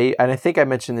is and I think I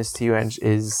mentioned this to you, Ange,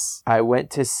 is I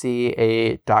went to see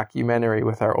a documentary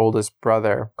with our oldest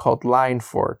brother called Line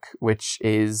Fork, which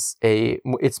is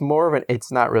it's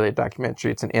not really a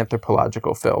documentary, it's an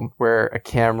anthropological film where a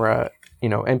camera,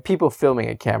 and people filming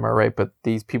a camera, right? But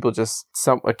these people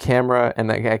a camera and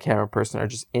a camera person are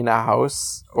just in a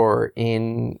house or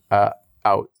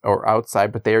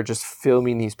outside, but they are just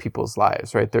filming these people's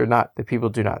lives, right? The people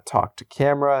do not talk to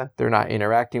camera. They're not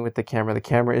interacting with the camera. The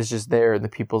camera is just there and the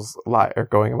people's are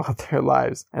going about their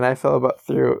lives. And I fell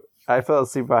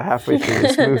asleep about halfway through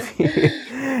this movie.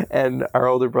 And our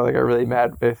older brother got really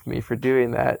mad with me for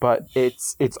doing that. But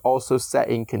it's also set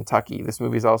in Kentucky. This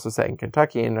movie is also set in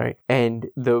Kentucky, and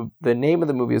the name of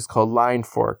the movie is called Line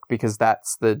Fork because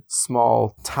that's the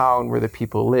small town where the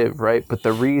people live, right? But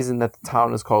the reason that the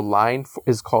town is called Line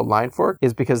Fork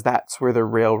is because that's where the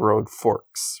railroad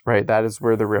forks, right? That is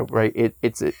where the right.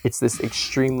 It's this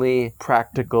extremely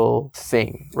practical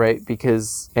thing, right?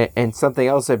 Because and something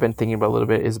else I've been thinking about a little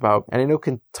bit is about, and I know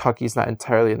Kentucky's not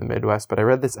entirely in the Midwest, but I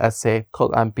read this essay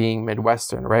called On Being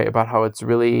Midwestern, right? About how it's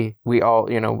really, we all,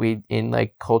 we in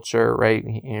like culture, right?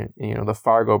 The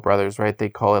Fargo brothers, right? They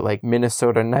call it like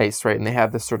Minnesota nice, right? And they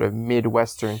have this sort of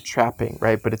Midwestern trapping,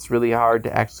 right? But it's really hard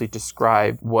to actually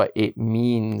describe what it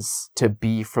means to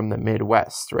be from the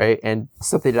Midwest, right? And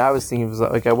something that I was thinking was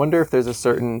like, I wonder if there's a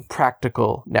certain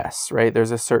practicalness, right?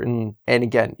 There's a certain, and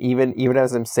again, even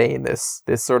as I'm saying this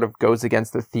sort of goes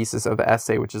against the thesis of the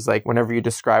essay, which is like whenever you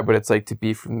describe what it's like to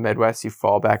be from the Midwest, you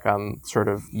fall back on sort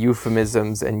of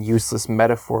euphemisms and useless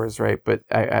metaphors, right? But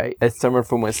I as someone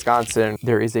from Wisconsin,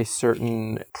 there is a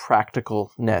certain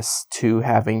practicalness to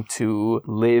having to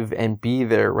live and be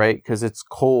there, right? Because it's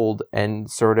cold and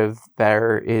sort of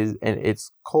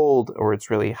it's cold or it's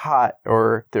really hot,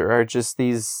 or there are just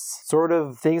these sort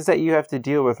of things that you have to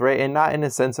deal with, right? And not in a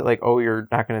sense that like, oh, you're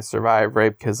not going to survive,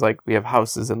 right? Because like we have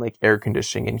houses and like air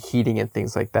conditioning and heating and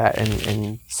things like that.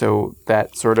 And so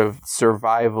that sort of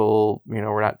survival,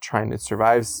 we're not trying to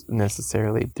survive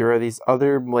necessarily. There are these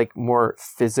other like more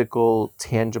physical,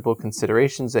 tangible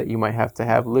considerations that you might have to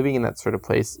have living in that sort of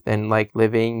place, and like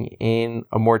living in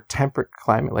a more temperate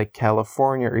climate like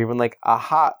California, or even like a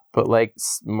hot but like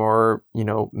more,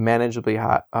 manageably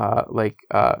hot,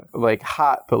 like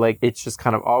hot, but like it's just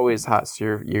kind of always hot.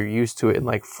 So you're used to it in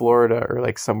like Florida or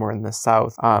like somewhere in the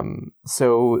South.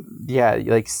 So yeah,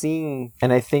 like seeing,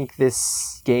 and I think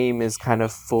this game is kind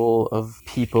of full of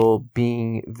people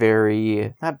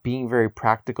not being very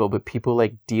practical, but people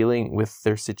like dealing with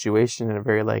their situation in a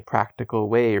very like practical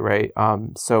way, right?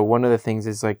 So one of the things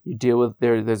is like you deal with,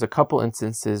 there's a couple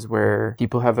instances where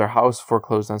people have their house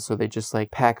foreclosed on, so they just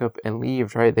like pack up and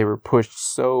leave, right? They were pushed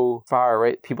so far,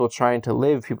 right? People trying to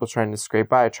live, people trying to scrape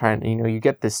by, you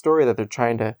get this story that they're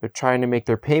trying to make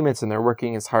their payments and they're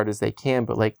working as hard as they can,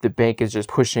 but like the bank is just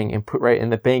pushing and right?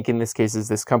 And the bank in this case is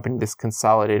this company, this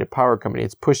Consolidated Power Company.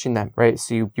 It's pushing them, right?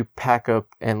 So you pack up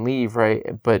and leave, right?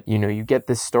 But you get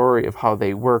this story of how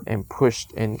they worked and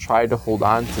pushed and tried to hold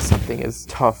on to something as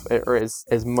tough or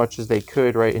as much as they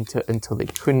could, right? Until they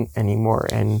couldn't anymore.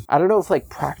 And I don't know if like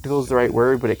practical is the right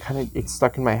word, but it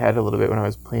stuck in my head a little bit when I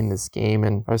was playing this game,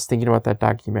 and I was thinking about that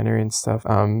documentary and stuff.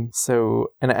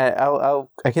 So, and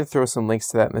I can throw some links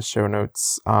to that in the show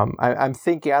notes. I'm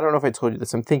thinking, I don't know if I told you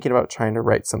this, I'm thinking about trying to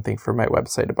write something for my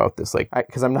website about this, like,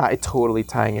 because I'm not totally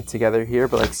tying it together here,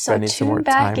 but like spending some more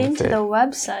time with it. Tune back into the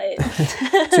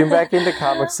website. Tune back into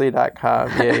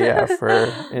comicsly.com.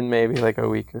 Yeah, in maybe like a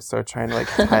week or so, trying to like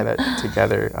tie that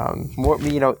together. More,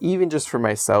 even just for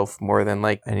myself more than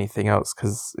like anything else,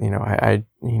 because I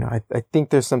think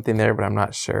there's something there, but I'm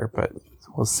not sure, but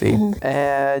we'll see.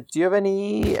 Mm-hmm. Do you have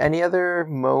any other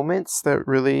moments that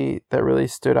really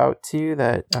stood out to you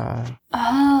that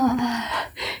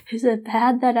is it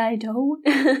bad that I don't?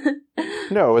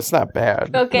 No, it's not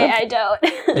bad. Okay, I don't.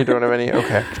 You don't have any?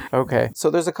 Okay. So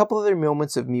there's a couple other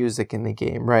moments of music in the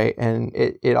game, right? And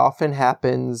it often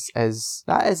happens as,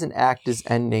 not as an act is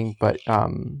ending, but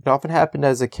it often happens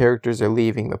as the characters are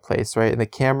leaving the place, right? And the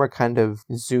camera kind of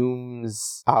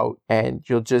zooms out and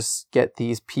you'll just get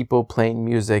these people playing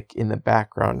music in the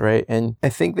background, right? And I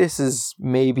think this has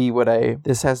maybe a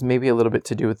little bit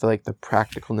to do with like the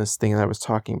practicalness thing that I was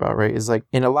talking about, right? Is like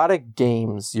in a lot of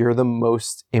games, you're the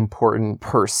most important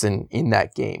person in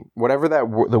that game. Whatever the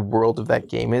world of that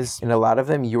game is, in a lot of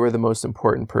them, you are the most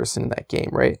important person in that game,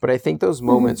 right? But I think those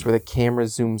moments where the camera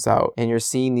zooms out and you're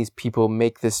seeing these people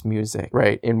make this music,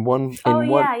 right? Yeah.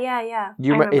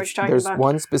 There's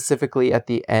one specifically at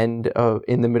the end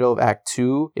in the middle of Act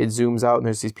 2, it zooms out and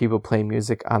there's these people playing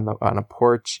music on a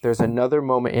porch. There's another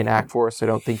moment in Act 4, so I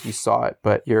don't think you saw it,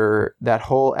 but that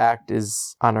whole act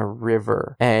is on a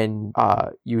river, and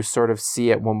you sort of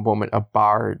see at one moment a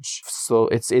barge. So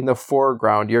it's in the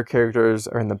foreground, your characters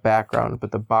are in the background,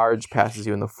 but the barge passes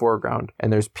you in the foreground,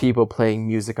 and there's people playing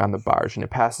music on the barge, and it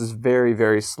passes very,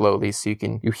 very slowly, so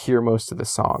you hear most of the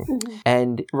song. Mm-hmm.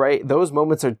 And right, those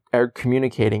moments are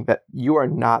communicating that you are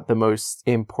not the most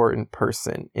important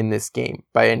person in this game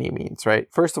by any means, right?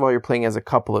 First of all, you're playing as a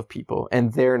couple of people,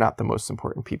 and they're not the most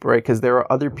important people, right? Because there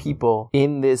are other people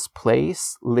in this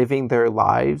place living their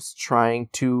lives, trying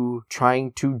to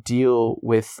deal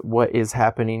with what is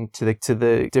happening to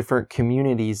the different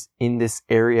communities in this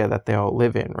area that they all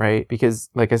live in, right? Because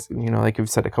like you've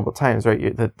said a couple times,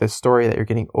 right? The story that you're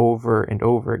getting over and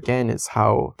over again is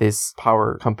how this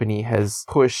power company has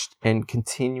pushed and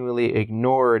continually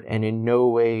ignored and in no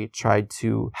way tried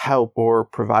to help or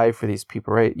provide for these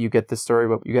people, right? You get the story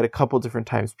about, you get a couple different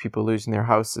times people losing their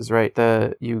houses, right?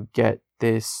 You get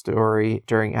this story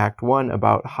during Act 1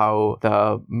 about how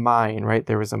the mine, right?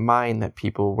 There was a mine that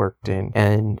people worked in,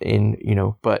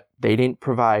 but they didn't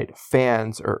provide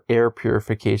fans or air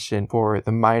purification for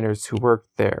the miners who worked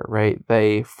there, right?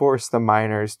 They forced the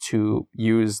miners to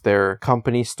use their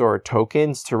company store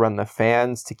tokens to run the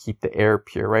fans to keep the air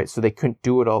pure, right? So they couldn't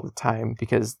do it all the time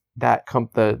because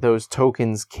those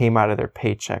tokens came out of their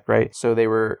paycheck, right? So they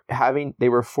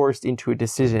were forced into a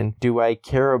decision. Do I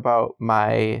care about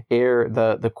my air,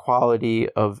 the quality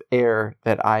of air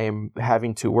that I am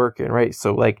having to work in, right?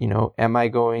 So like, am I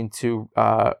going to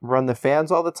run the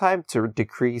fans all the time to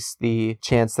decrease the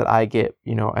chance that I get,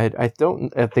 I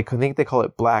think they call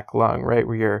it black lung, right?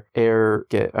 Where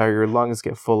your lungs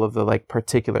get full of the like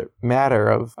particulate matter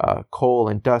of coal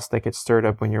and dust that gets stirred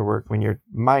up when you're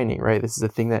mining, right? This is a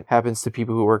thing that happens to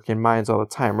people who work in mines all the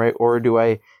time, right? Or do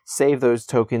I save those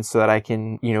tokens so that I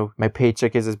can, my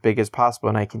paycheck is as big as possible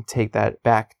and I can take that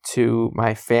back to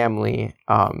my family,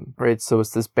 right? So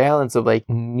it's this balance of like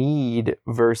need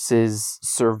versus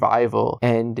survival.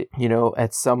 And,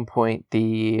 at some point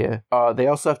they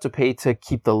also have to pay to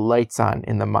keep the lights on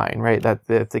in the mine, right? That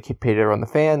they have to pay to run the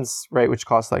fans, right? Which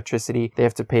costs electricity. They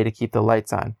have to pay to keep the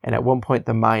lights on. And at one point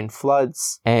the mine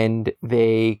floods and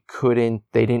they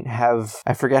didn't have,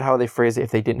 I forget how they phrase it,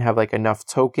 if they didn't have like enough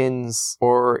tokens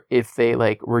or if they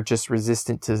like were just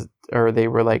resistant to, or they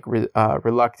were like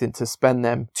reluctant to spend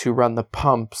them to run the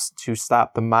pumps to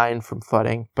stop the mine from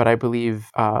flooding. But I believe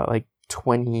like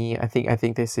 20, I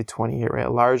think they say 20 here, right? A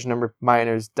large number of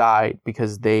miners died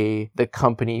because the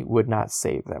company would not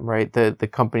save them, right? The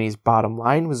company's bottom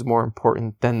line was more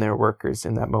important than their workers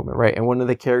in that moment, right? And one of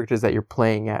the characters that you're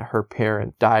playing at, her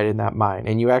parent died in that mine.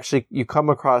 And you come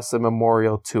across a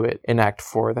memorial to it in Act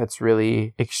 4 that's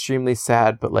really extremely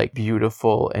sad, but like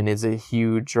beautiful and is a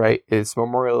huge, right? It's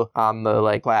memorial on the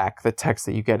like plaque. The text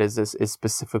that you get is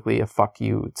specifically a fuck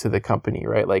you to the company,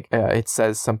 right? Like it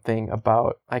says something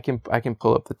about, I can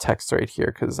pull up the text right here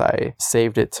because I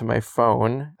saved it to my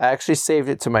phone. I actually saved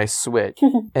it to my Switch.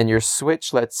 And your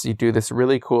Switch lets you do this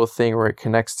really cool thing where it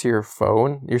connects to your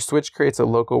phone. Your Switch creates a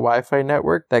local Wi-Fi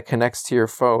network that connects to your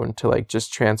phone to like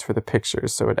just transfer the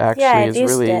pictures. So it actually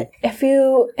is really... It. If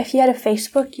you had a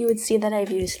Facebook, you would see that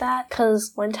I've used that.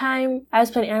 Because one time I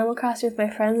was playing Animal Crossing with my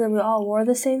friends and we all wore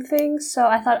the same things. So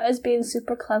I thought I was being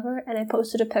super clever and I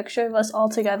posted a picture of us all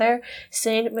together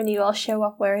saying when you all show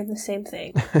up wearing the same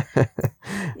thing.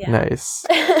 Nice.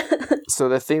 So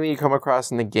the thing that you come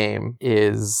across in the game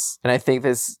is, and I think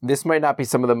this might not be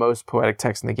some of the most poetic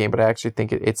text in the game, but I actually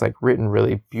think it's like written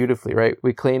really beautifully, right?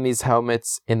 We claim these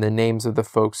helmets in the names of the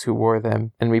folks who wore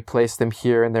them, and we place them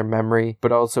here in their memory,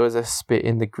 but also as a spit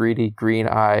in the greedy green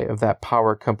eye of that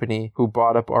power company who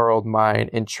bought up our old mine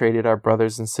and traded our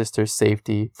brothers and sisters'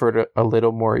 safety for a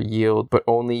little more yield, but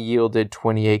only yielded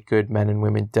 28 good men and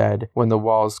women dead when the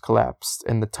walls collapsed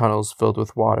and the tunnels filled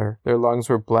with water. Their lungs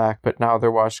were black, but now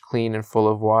they're washed clean and full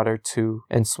of water too,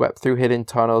 and swept through hidden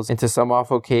tunnels into some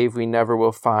awful cave we never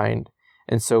will find.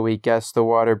 And so we guess the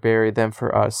water buried them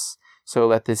for us. So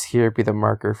let this here be the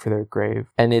marker for their grave.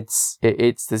 And it's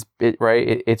this bit,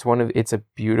 right? It's a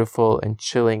beautiful and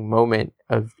chilling moment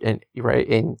in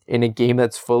a game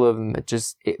that's full of them, that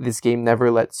this game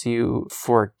never lets you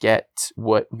forget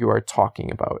what you are talking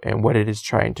about and what it is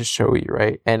trying to show you,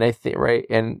 right? And I think, right,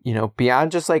 and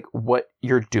beyond just like what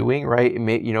you're doing, right? It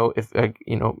may, if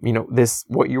this,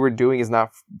 what you were doing is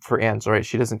not for Angela, right?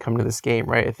 She doesn't come to this game,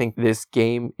 right? I think this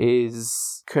game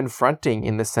is confronting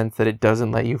in the sense that it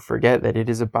doesn't let you forget that it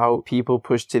is about people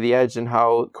pushed to the edge and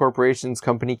how corporations,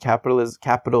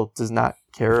 capital does not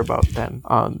care about them,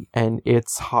 and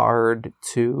it's hard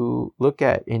to look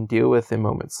at and deal with in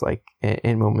moments like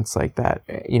that.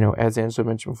 As Angela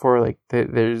mentioned before, like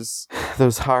there's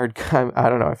those hard, I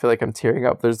don't know, I feel like I'm tearing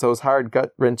up. There's those hard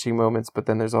gut wrenching moments, but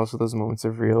then there's also those moments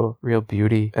of real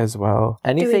beauty as well.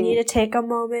 Do we need to take a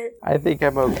moment? I think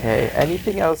I'm okay.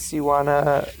 Anything else you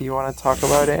wanna talk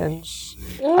about, Ange?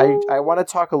 I want to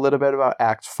talk a little bit about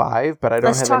Act 5, but I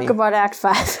don't have any... Let's talk about Act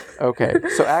 5. Okay,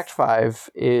 so Act 5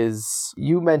 is...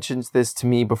 You mentioned this to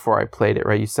me before I played it,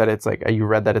 right? You said it's like... You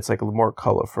read that it's like more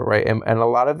colorful, right? And a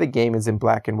lot of the game is in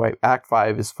black and white. Act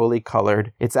 5 is fully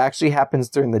colored. It actually happens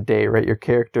during the day, right? Your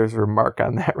characters remark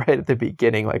on that right at the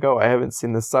beginning, like, oh, I haven't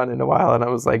seen the sun in a while. And I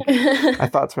was like... I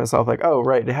thought to myself, like, oh,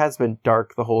 right, it has been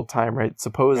dark the whole time, right?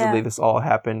 Supposedly this all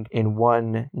happened in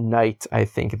one night, I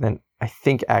think, and then I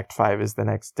think Act 5 is the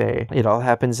next day. It all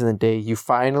happens in the day. You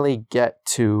finally get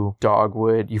to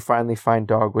Dogwood. You finally find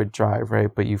Dogwood Drive, right?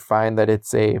 But you find that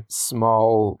it's a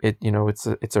small,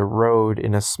 it's a road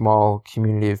in a small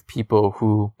community of people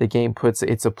who the game puts,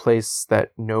 it's a place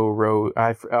that no road,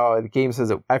 the game says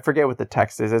it, I forget what the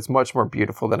text is. It's much more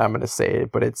beautiful than I'm going to say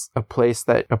it, but it's a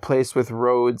place with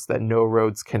roads that no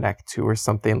roads connect to or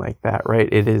something like that, right?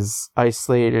 It is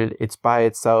isolated. It's by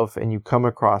itself, and you come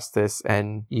across this,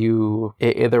 and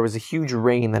there was a huge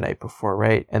rain the night before,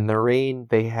 right? And the rain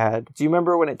do you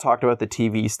remember when it talked about the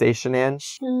TV station,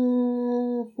 Ange?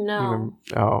 No.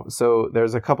 Oh, so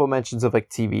there's a couple mentions of like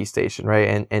TV station,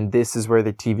 right? And this is where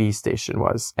the TV station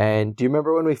was. And do you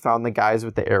remember when we found the guys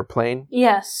with the airplane?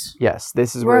 Yes. Yes,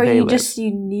 this is where they live.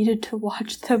 You needed to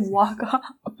watch them walk off.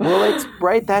 Well, it's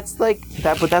right. That's like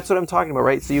that, but that's what I'm talking about,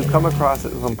 right? So you come across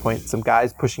at some point some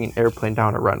guys pushing an airplane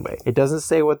down a runway. It doesn't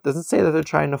say that they're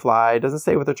trying to fly. It doesn't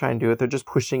say what they're trying to do. They're just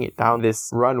pushing it down this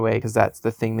runway because that's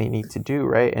the thing they need to do,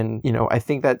 right? And I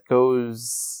think that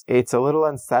it's a little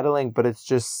unsettling, but it's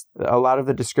just a lot of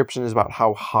the description is about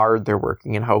how hard they're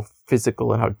working and how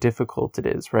physical and how difficult it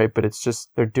is, right? But it's just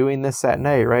they're doing this at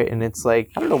night, right? And it's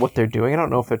like, I don't know what they're doing. I don't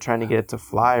know if they're trying to get it to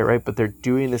fly, right? But they're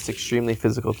doing this extremely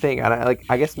physical thing. And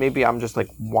I guess maybe I'm just like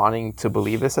wanting to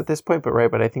believe this at this point, but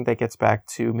right? But I think that gets back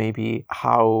to maybe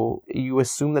how you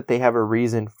assume that they have a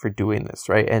reason for doing this,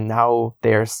 right? And now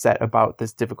they are set about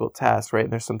this difficult task, right?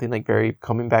 And there's something like very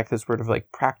coming back to this word of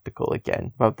like practical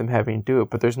again about them having to do it,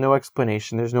 but there's no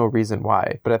explanation. There's no reason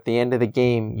why. But at the end of the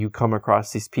game, you come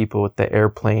across these people with the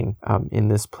airplane in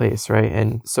this place, right?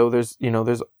 And so there's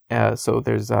a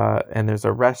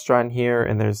restaurant here,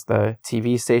 and there's the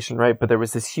TV station, right? But there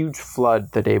was this huge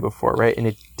flood the day before, right? And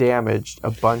it damaged the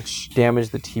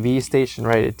TV station,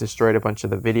 right? It destroyed a bunch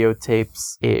of the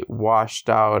videotapes. It washed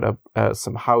out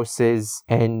some houses,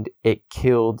 and it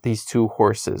killed these two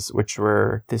horses, which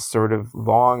were this sort of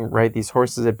long, right? These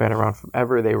horses had been around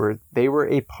forever. They were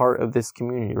a part of this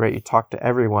community, right? You talk to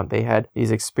everyone. They had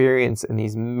these experience and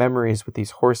these memories with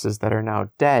these horses that are now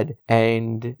dead,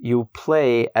 and you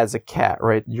play as a cat,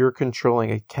 right? You're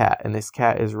controlling a cat, and this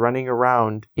cat is running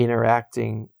around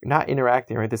not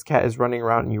interacting, right? This cat is running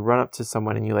around, and you run up to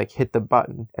someone and you like hit the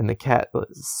button, and the cat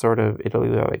it'll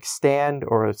either like stand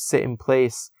or sit in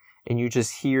place, and you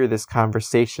just hear this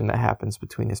conversation that happens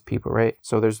between these people, right?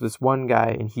 So there's this one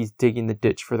guy, and he's digging the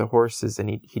ditch for the horses,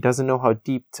 and he doesn't know how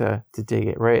deep to dig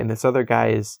it, right? And this other guy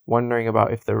is wondering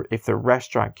about if the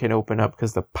restaurant can open up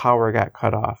because the power got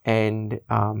cut off. And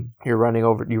you run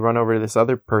over to this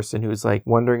other person who's like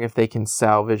wondering if they can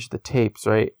salvage the tapes,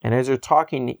 right? And as you're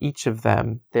talking to each of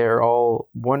them, they're all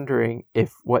wondering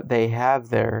if what they have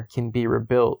there can be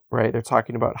rebuilt, right? They're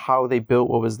talking about how they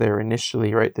built what was there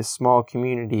initially, right? This small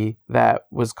community that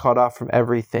was cut off from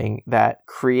everything, that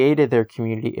created their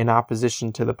community in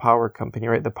opposition to the power company,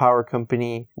 right? The power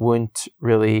company wouldn't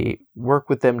really work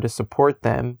with them to support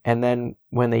them. And then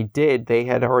when they did, they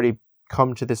had already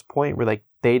come to this point where like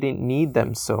they didn't need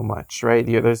them so much, right?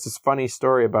 There's this funny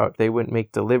story about they wouldn't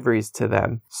make deliveries to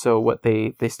them. So what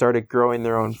they started growing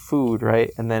their own food,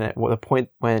 right? And then at the point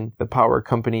when the power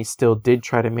company still did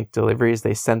try to make deliveries,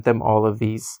 they sent them all of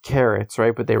these carrots,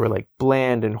 right? But they were like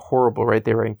bland and horrible, right?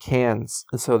 They were in cans.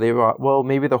 And so they thought, well,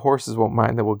 maybe the horses won't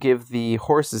mind that we'll give the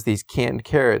horses these canned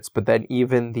carrots, but then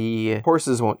even the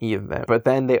horses won't eat them. But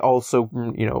then they also,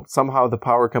 somehow the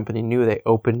power company knew they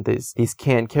opened these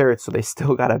canned carrots, so they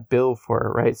still got a bill for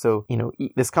it, right? So,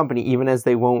 this company, even as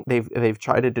they've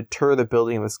tried to deter the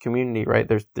building of this community, right?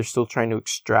 They're still trying to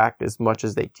extract as much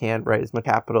as they can, right? As much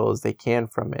capital as they can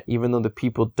from it, even though the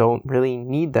people don't really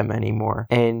need them anymore.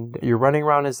 And you're running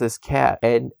around as this cat.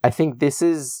 And I think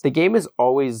the game is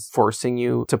always forcing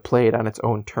you to play it on its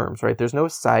own terms, right? There's no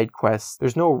side quests.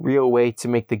 There's no real way to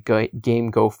make the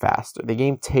game go faster. The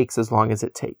game takes as long as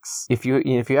it takes. If you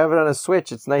have it on a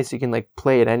Switch, it's nice. You can like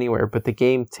play it anywhere, but the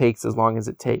game takes as long as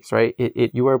it takes, right?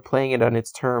 You are playing it on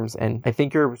its terms. And I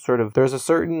think there's a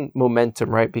certain momentum,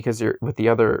 right? Because you're with the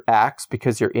other acts,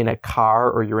 because you're in a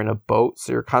car or you're in a boat,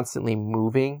 so you're constantly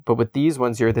moving. But with these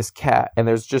ones, you're this cat, and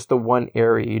there's just the one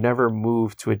area. You never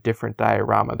move to a different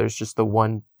diorama. There's just the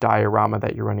one diorama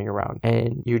that you're running around,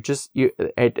 and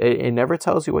it never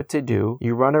tells you what to do.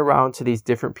 You run around to these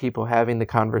different people having the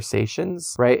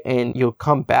conversations, right? And you'll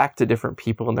come back to different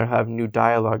people and they'll have new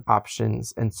dialogue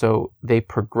options, and so they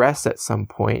progress at some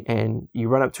point, and you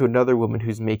run up to another woman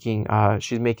who's making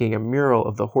a mural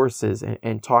of the horses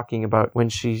and talking about when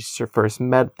she first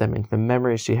met them and the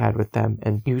memories she had with them.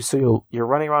 And you're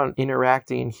running around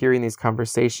interacting and hearing these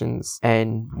conversations.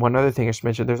 And one other thing I should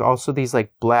mention, there's also these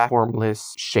like black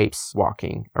formless shapes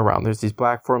walking around. There's these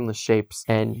black formless shapes,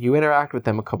 and you interact with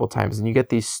them a couple times, and you get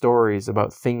these stories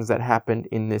about things that happened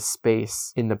in this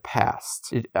space in the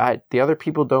past. The other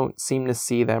people don't seem to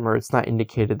see them, or it's not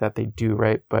indicated that they do,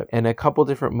 right? But in a couple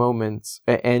different moments,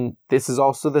 and this is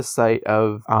also the site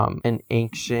of an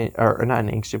ancient, or not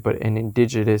an ancient, but an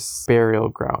indigenous burial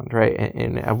ground, right?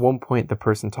 And at one point, the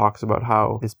person talks about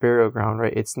how this burial ground,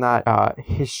 right, it's not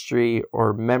history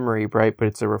or memory, right, but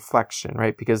it's a reflection,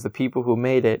 right? Because the people who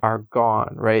made it are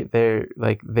gone, right? They're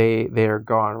like they are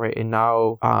gone, right? And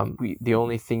now the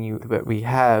only thing that we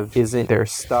have isn't their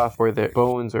stuff or their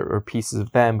bones or pieces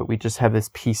of them, but we just have this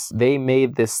piece. They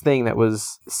made this thing that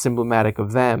was symbolic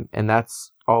of them, and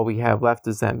that's all we have left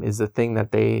is them, is the thing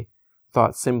that they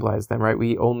thought symbolized them, right?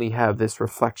 We only have this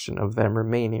reflection of them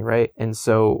remaining, right? And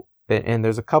so, and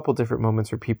there's a couple different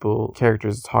moments where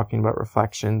characters are talking about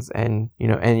reflections, and, you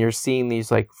know, and you're seeing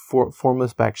these like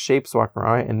formless back shapes walking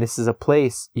around, right? And this is a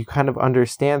place you kind of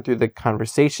understand through the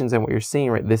conversations and what you're seeing,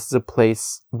 right? This is a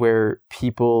place where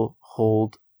people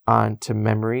hold on to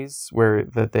memories, where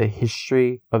the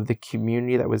history of the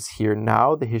community that was here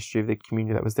now, the history of the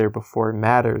community that was there before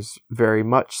matters very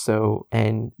much so.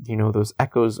 And, you know, those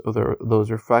echoes of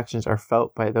those reflections are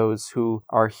felt by those who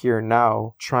are here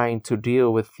now trying to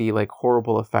deal with the like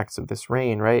horrible effects of this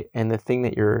rain, right? And the thing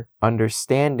that you're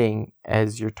understanding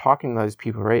as you're talking to those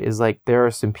people, right, is like there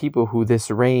are some people who this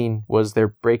rain was their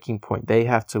breaking point. They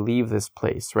have to leave this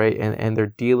place, right? And they're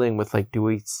dealing with like, do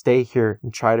we stay here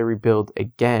and try to rebuild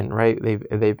again, right?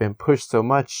 They've been pushed so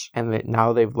much, and that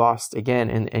now they've lost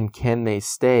again, and can they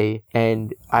stay?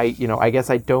 And I guess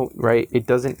I don't, right? It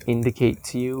doesn't indicate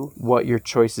to you what your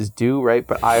choices do, right?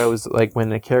 But I always, like, when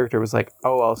the character was like,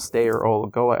 oh, I'll stay or oh, I'll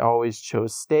go, I always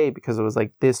chose stay, because it was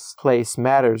like, this place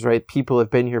matters, right? People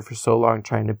have been here for so long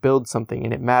trying to build something,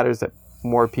 and it matters that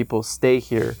more people stay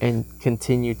here and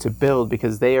continue to build,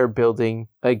 because they are building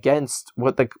against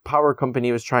what the power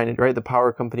company was trying to, right? The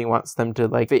power company wants them to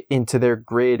like fit into their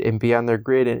grid and be on their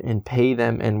grid and pay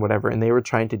them and whatever, and they were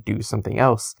trying to do something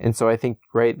else. And so I think,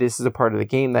 right, this is a part of the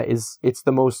game that is, it's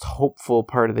the most hopeful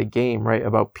part of the game, right?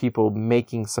 About people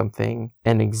making something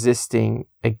and existing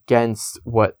against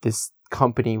what this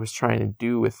company was trying to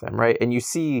do with them, right? And you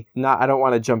see, I don't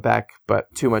want to jump back but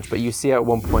too much, but you see at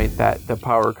one point that the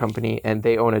power company, and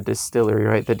they own a distillery,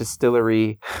 right? The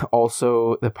distillery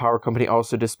also, the power company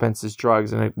also dispenses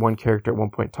drugs, and one character at one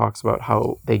point talks about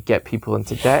how they get people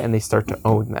into debt and they start to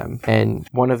own them. And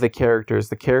one of the characters,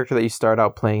 the character that you start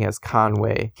out playing as,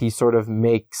 Conway, he sort of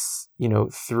makes, you know,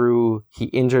 he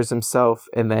injures himself,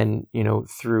 and then, you know,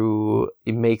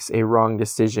 he makes a wrong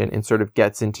decision and sort of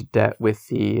gets into debt with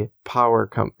the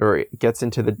gets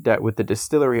into the debt with the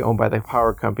distillery owned by the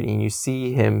power company. And you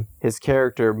see his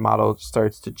character model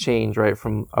starts to change, right?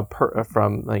 From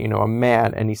a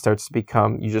man, and he starts to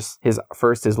become,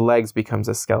 his legs becomes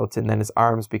a skeleton, then his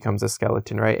arms becomes a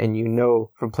skeleton, right? And you know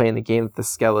from playing the game that the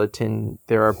skeleton,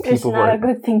 there are people it's not a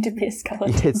good thing to be a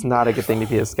skeleton. It's not a good thing to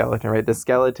be a skeleton, right? The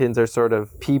skeletons are sort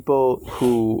of people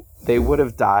who they would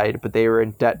have died, but they were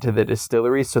in debt to the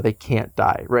distillery, so they can't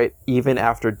die, right? Even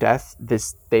after death,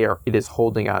 it is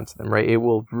holding on to them, right? It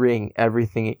will wring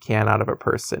everything it can out of a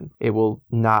person. It will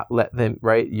not let them,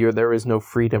 right? There is no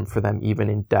freedom for them even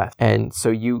in death. And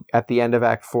so at the end of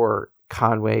Act 4,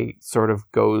 Conway sort of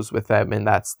goes with them, and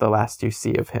that's the last you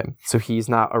see of him. So he's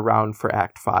not around for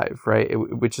Act 5, right?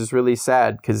 Which is really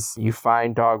sad, because you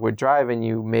find Dogwood Drive and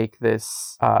you make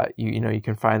this, you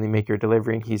can finally make your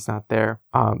delivery, and he's not there.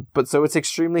 But so it's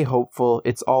extremely hopeful.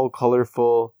 It's all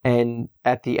colorful, and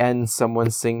at the end,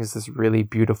 someone sings this really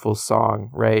beautiful song,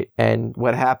 right? And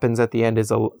what happens at the end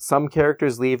is some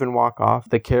characters leave and walk off.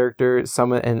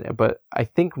 But I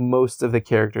think most of the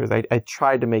characters, I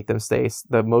tried to make them stay.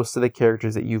 Most of the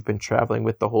characters that you've been traveling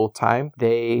with the whole time,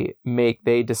 they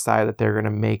decide that they're going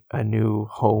to make a new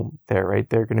home there, right?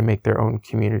 They're going to make their own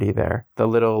community there. The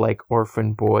little like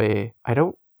orphan boy, I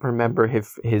don't remember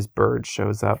if his bird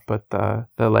shows up, but the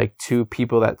like two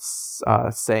people that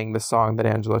sang the song that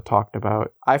Angela talked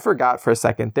about, I forgot for a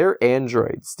second. They're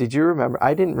androids. Did you remember?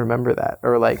 I didn't remember that.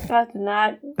 Or like,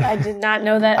 I did not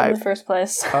know that in the first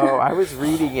place. Oh, I was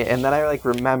reading it, and then I like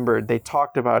remembered they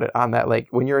talked about it on that, like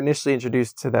when you're initially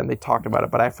introduced to them, they talked about it,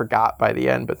 but I forgot by the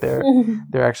end. But they're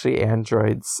actually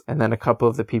androids. And then a couple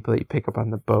of the people that you pick up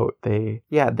on the boat, they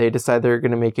decide they're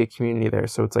going to make a community there.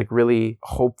 So it's like really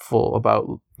hopeful about,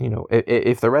 you know,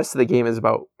 if the rest of the game is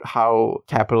about how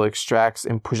Capital extracts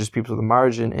and pushes people to the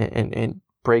margin and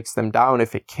breaks them down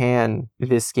if it can.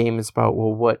 This game is about,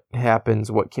 well, what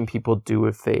happens? What can people do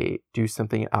if they do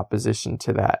something in opposition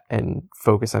to that and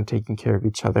focus on taking care of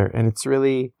each other? And it's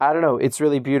really, I don't know, it's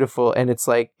really beautiful. And it's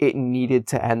like, it needed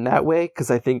to end that way,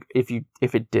 because I think if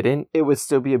it didn't, it would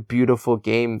still be a beautiful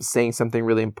game saying something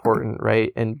really important,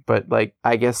 right? But like,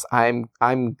 I guess I'm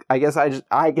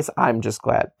just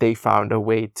glad they found a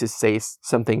way to say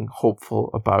something hopeful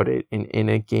about it in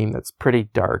a game that's pretty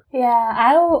dark. Yeah,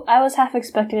 I was half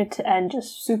expecting it to end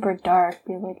just super dark,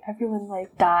 being like everyone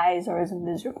like dies or is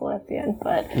miserable at the end,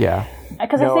 but yeah,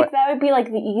 because I think that would be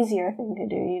like the easier thing to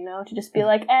do, to just be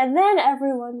like, and then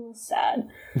everyone was sad.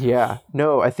 Yeah,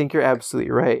 no, I think you're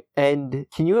absolutely right. And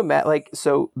can you imagine, like,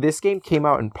 so this game came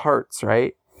out in parts,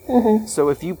 right? Mm-hmm. So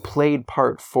if you played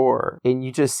part 4 and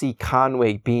you just see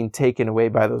Conway being taken away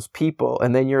by those people,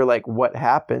 and then you're like, what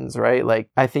happens, right? Like,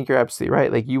 I think you're absolutely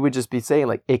right. Like, you would just be saying,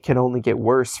 like, it can only get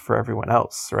worse for everyone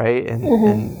else, right?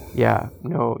 And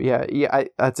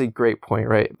that's a great point,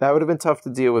 right? That would have been tough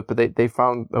to deal with, but they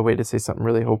found a way to say something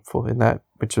really hopeful in that,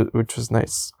 which was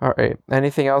nice. All right.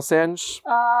 Anything else, Ange?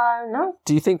 No.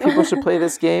 Do you think people should play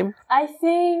this game? I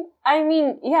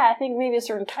think maybe a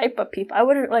certain type of people. I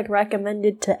wouldn't like recommend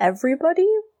it to everybody.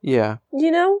 Yeah.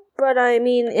 But I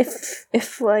mean,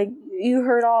 if like you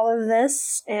heard all of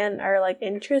this and are like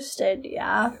interested,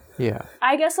 yeah. Yeah.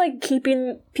 I guess like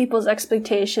keeping people's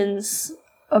expectations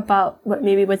about what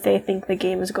they think the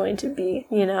game is going to be,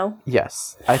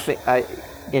 Yes. I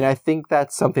think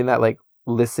that's something that like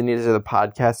listening to the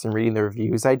podcast and reading the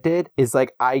reviews I did is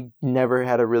like, I never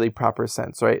had a really proper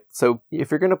sense, right? So if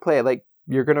you're going to play it, like,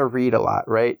 you're going to read a lot,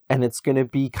 right? And it's going to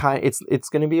be it's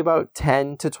going to be about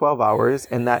 10 to 12 hours,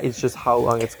 and that is just how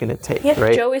long it's going to take,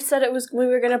 right? Joey said it was, we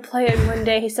were going to play it one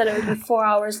day, he said it would be 4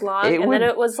 hours long, then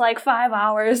it was like 5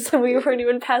 hours, and we weren't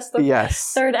even past the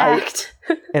third act.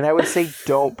 And I would say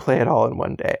don't play it all in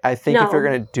one day. I think if you're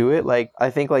going to do it, like,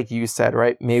 I think like you said,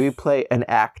 right? Maybe play an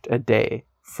act a day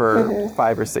for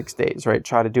 5 or 6 days, right?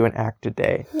 Try to do an act a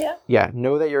day. Yeah.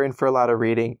 Know that you're in for a lot of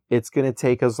reading. It's going to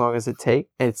take as long as it takes.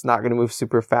 It's not going to move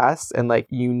super fast. And like,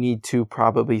 you need to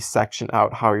probably section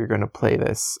out how you're going to play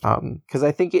this. Because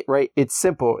I think it's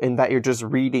simple in that you're just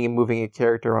reading and moving a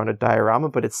character on a diorama,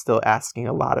 but it's still asking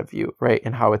a lot of you, right?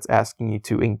 And how it's asking you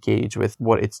to engage with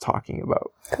what it's talking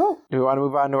about. Cool. Do we want to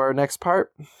move on to our next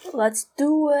part? Let's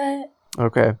do it.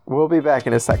 Okay. We'll be back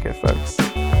in a second, folks.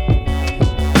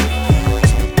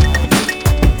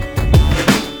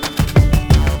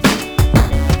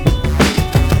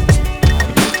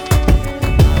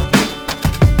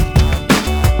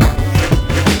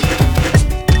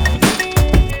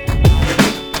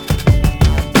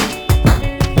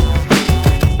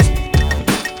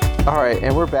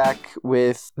 And we're back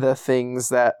with the things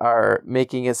that are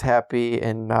making us happy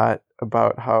and not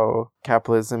about how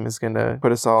capitalism is going to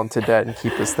put us all into debt and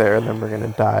keep us there, and then we're going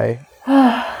to die.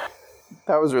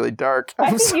 That was really dark.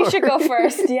 I think you should go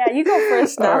first. Yeah, you go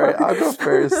first now. All right, I'll go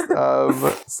first.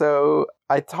 So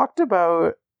I talked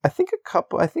about,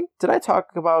 did I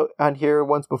talk about on here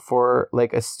once before,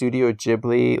 like a Studio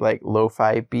Ghibli, like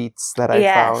lo-fi beats that I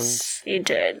found? Yes, you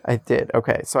did. I did.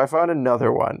 Okay, so I found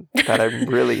another one that I'm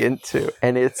really into,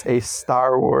 and it's a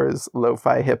Star Wars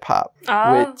lo-fi hip-hop,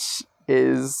 which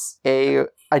is I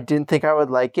didn't think I would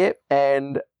like it,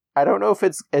 and I don't know if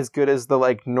it's as good as the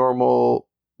like normal,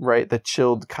 right, the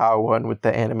chilled cow one with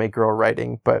the anime girl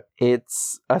writing, but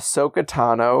it's Ahsoka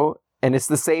Tano. And it's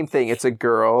the same thing. It's a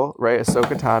girl, right?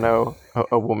 Ahsoka Tano,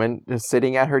 a woman, just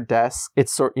sitting at her desk.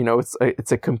 It's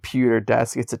it's a computer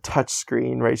desk. It's a touch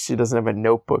screen, right? She doesn't have a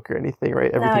notebook or anything,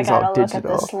 right? Everything's all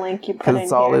digital. Look at this link you put in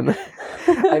it's all here.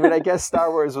 I mean, I guess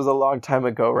Star Wars was a long time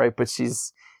ago, right? But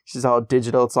she's all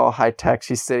digital. It's all high tech.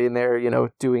 She's sitting there,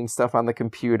 doing stuff on the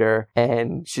computer,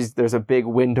 and there's a big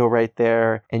window right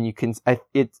there, and you can.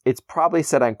 It's probably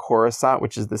set on Coruscant,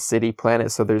 which is the city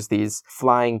planet. So there's these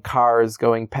flying cars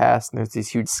going past, and there's these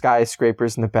huge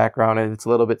skyscrapers in the background, and it's a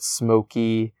little bit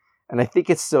smoky. And I think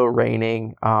it's still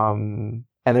raining. And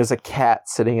there's a cat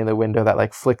sitting in the window that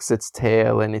like flicks its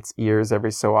tail and its ears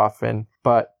every so often.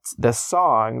 But the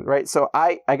song, right? So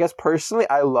I guess personally,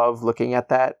 I love looking at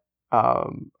that.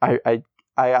 I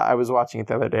was watching it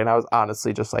the other day, and I was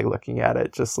honestly just like looking at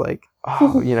it, just like,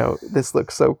 oh, this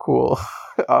looks so cool.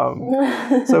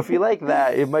 So if you like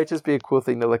that, it might just be a cool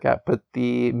thing to look at. But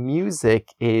the music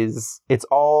it's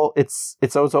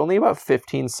only about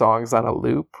 15 songs on a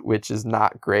loop, which is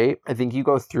not great. I think you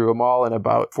go through them all in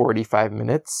about 45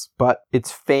 minutes, but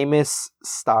it's famous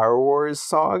Star Wars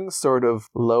songs, sort of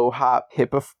low-hop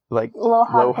hip-hop.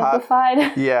 Low-hop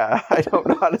hip-ified. Yeah, I don't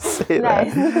know how to say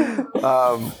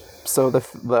that. So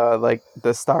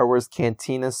the Star Wars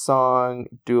Cantina song,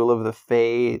 Duel of the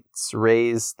Fates,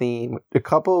 Rey's theme,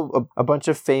 a bunch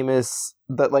of famous,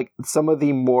 that like some of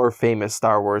the more famous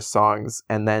Star Wars songs,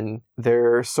 and then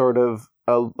they're sort of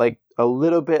a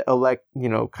little bit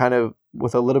kind of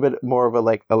with a little bit more of a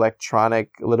like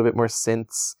electronic, a little bit more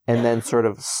synths, and then sort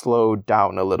of slowed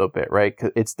down a little bit, right?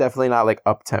 'Cause it's definitely not like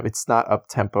up tempo. It's not up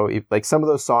tempo. Like some of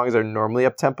those songs are normally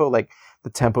up tempo, like the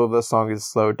tempo of the song is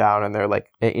slowed down, and they're like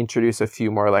introduce a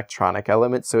few more electronic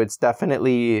elements. So it's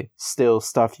definitely still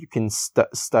stuff you can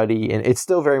study, and it's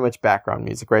still very much background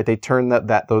music, right? They turn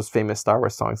those famous Star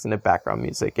Wars songs into background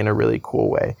music in a really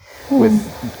cool way,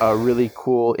 with a really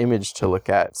cool image to look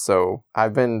at. So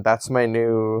that's my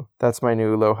new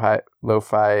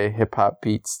lo-fi hip hop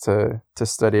beats to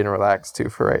study and relax to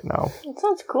for right now. That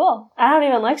sounds cool. I don't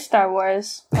even like Star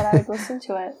Wars, but I would listen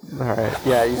to it. All right,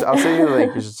 yeah, I'll send you the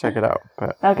link. You should check it out.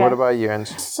 But okay. What about you, Ange?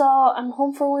 So I'm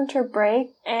home for winter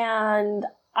break, and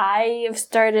I have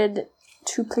started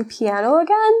to play piano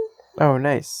again. Oh,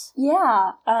 nice.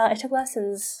 Yeah, I took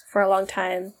lessons for a long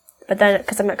time, but then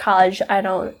because I'm at college, I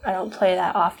don't play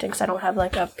that often because I don't have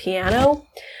like a piano.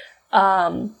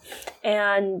 And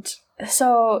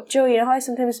so, Joey, you know how I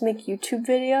sometimes make YouTube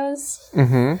videos?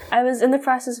 Mm-hmm. I was in the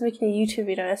process of making a YouTube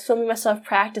video, and I was filming myself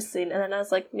practicing, and then I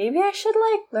was like, maybe I should,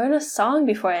 like, learn a song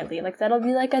before I leave. Like, that'll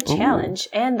be, like, a challenge.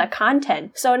 And the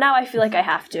content. So now I feel like I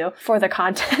have to for the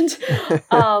content.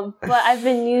 But I've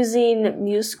been using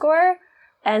MuseScore,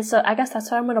 and so I guess that's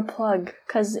what I'm going to plug,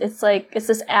 because it's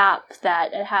this app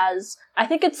that it has, I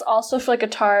think it's also for like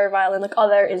guitar, violin, like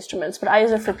other instruments, but I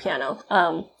use it for piano.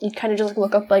 You kind of just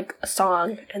look up like a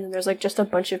song, and then there's like just a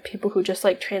bunch of people who just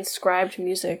like transcribed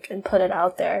music and put it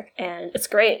out there, and it's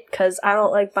great because I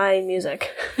don't like buying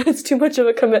music. It's too much of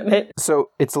a commitment.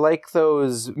 So it's like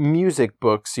those music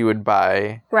books you would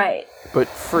buy, right? But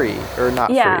free or not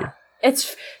free.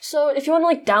 It's so if you want to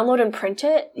like download and print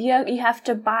it, you have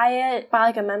to buy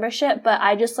like a membership. But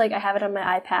I just like I have it on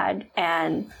my iPad,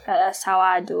 and that's how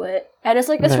I do it. And it's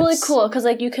like it's really cool because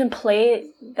like you can play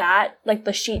that like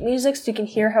the sheet music, so you can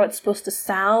hear how it's supposed to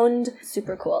sound.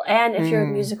 Super cool. And if you're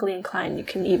musically inclined, you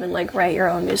can even like write your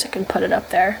own music and put it up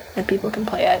there, and people can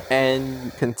play it.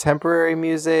 And contemporary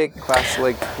music,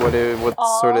 classic, what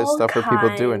sort of stuff are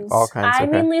people doing? All kinds. I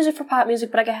mainly use it for pop music,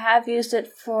 but like I have used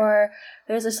it for.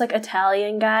 There's this like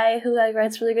Italian guy who like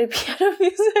writes really good piano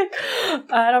music.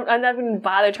 I'm not even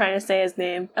bother trying to say his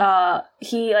name.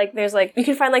 He like there's like you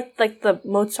can find like the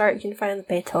Mozart, you can find the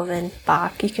Beethoven,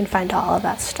 Bach, you can find all of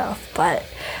that stuff. But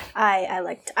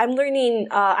I'm learning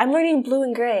Blue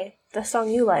and Gray, the song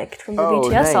you liked from the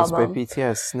BTS album. Oh, nice, by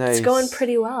BTS, nice. It's going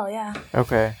pretty well, yeah.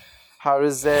 Okay. How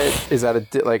does it? Is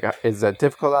that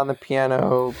difficult on the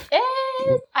piano?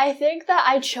 I think that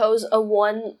I chose a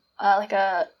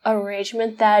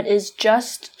arrangement that is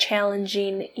just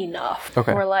challenging enough.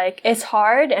 Okay. Or like it's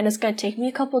hard and it's gonna take me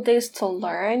a couple days to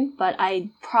learn, but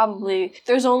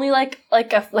there's only like a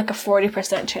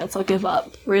 40% chance I'll give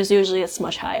up, whereas usually it's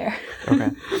much higher. Okay.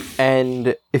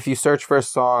 And if you search for a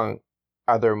song,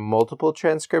 are there multiple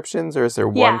transcriptions or is there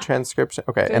one transcription?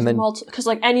 Okay. There's and then because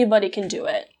like anybody can do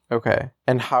it. Okay.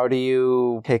 And how do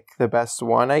you pick the best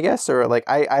one, I guess? Or like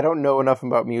I don't know enough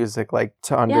about music like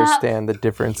to understand the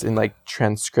difference in like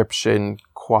transcription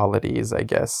qualities, I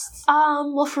guess.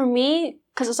 Well for me,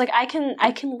 because it's like I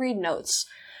can read notes.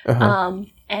 Uh-huh.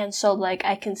 And so like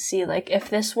I can see like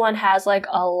if this one has like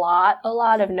a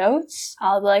lot of notes,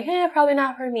 I'll be like, probably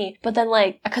not for me. But then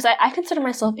like, because I consider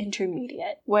myself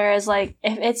intermediate, whereas like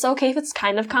if it's okay if it's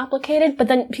kind of complicated, but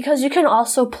then because you can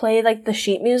also play like the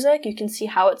sheet music, you can see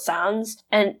how it sounds,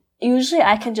 and usually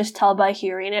I can just tell by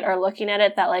hearing it or looking at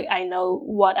it that like I know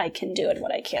what I can do and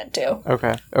what I can't do.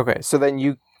 Okay. So then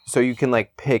you can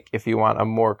like pick if you want a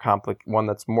more one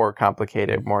that's more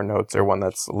complicated, more notes, or one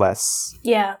that's less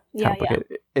complicated.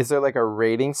 Yeah. Is there like a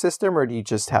rating system, or do you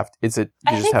just have to?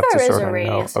 I think there is a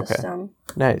rating system. Okay.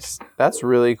 Nice. That's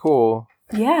really cool.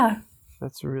 Yeah.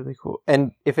 That's really cool.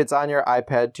 And if it's on your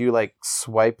iPad, do you like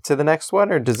swipe to the next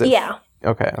one, or does it? Yeah.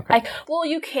 Okay. Well,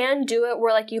 you can do it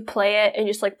where like you play it and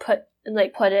just like put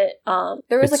it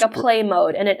there is like a play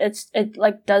mode, and it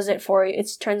like does it for you.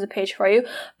 It turns the page for you.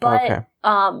 But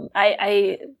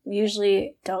I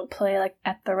usually don't play like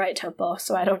at the right tempo,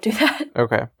 so I don't do that.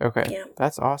 Okay. Yeah.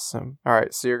 That's awesome. All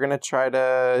right, so you're gonna try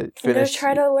to finish. I'm gonna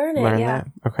try to learn it. Yeah.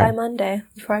 Okay. By Monday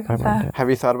before I come back. Have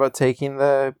you thought about taking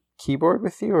the keyboard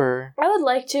with you, or? I would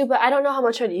like to, but I don't know how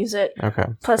much I'd use it. Okay.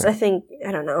 Plus, I think,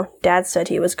 I don't know, Dad said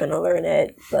he was going to learn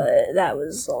it, but that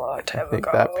was a long time ago. I think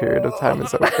that period of time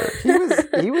is over.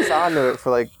 He was on to it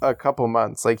for like a couple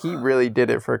months. Like, he really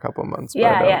did it for a couple months.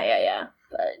 Yeah.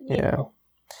 But, you know.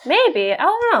 Maybe. I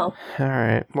don't know. All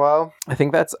right. Well, I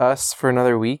think that's us for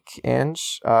another week,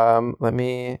 Ange. Let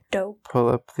me Dope. pull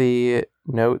up the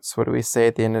notes. What do we say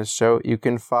at the end of the show? You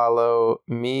can follow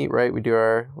me, right? We do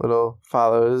our little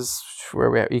follows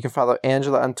you can follow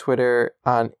Angela on Twitter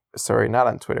not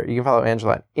on Twitter. You can follow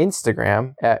Angela on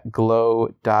Instagram at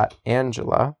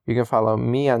glow.angela. You can follow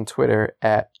me on Twitter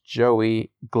at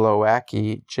Joey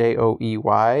Glowacki,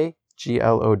 JoeyGlowAcky.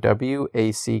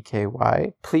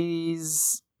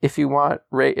 Please, if you want,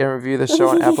 rate and review the show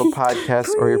on Apple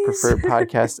Podcasts or your preferred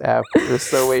podcast app. We're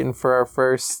still waiting for our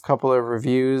first couple of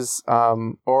reviews.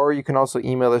 Or you can also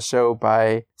email the show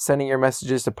by sending your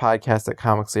messages to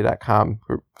podcast@comixly.com.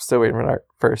 We're still waiting for our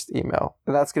first email.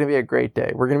 And that's going to be a great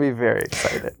day. We're going to be very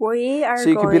excited. We are so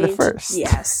you can be the first.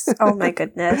 Yes. Oh my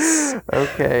goodness.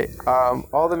 Okay.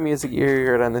 All the music you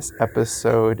heard on this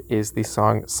episode is the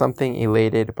song Something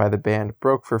Elated by the band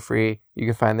Broke for Free. You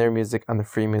can find their music on the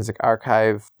Free Music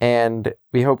Archive. And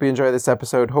we hope you enjoy this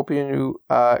episode. Hope you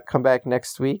come back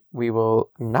next week. We will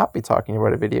not be talking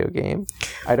about a video game.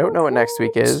 I don't know what next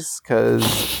week is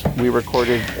because we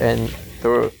recorded and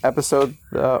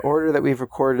the order that we've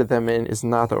recorded them in is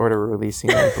not the order we're releasing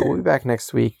them. But we'll be back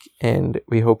next week, and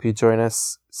we hope you join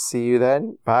us. See you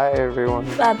then. Bye, everyone.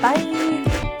 Bye.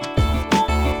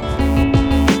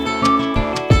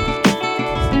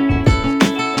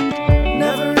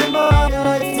 Never in my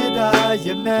life did I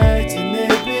imagine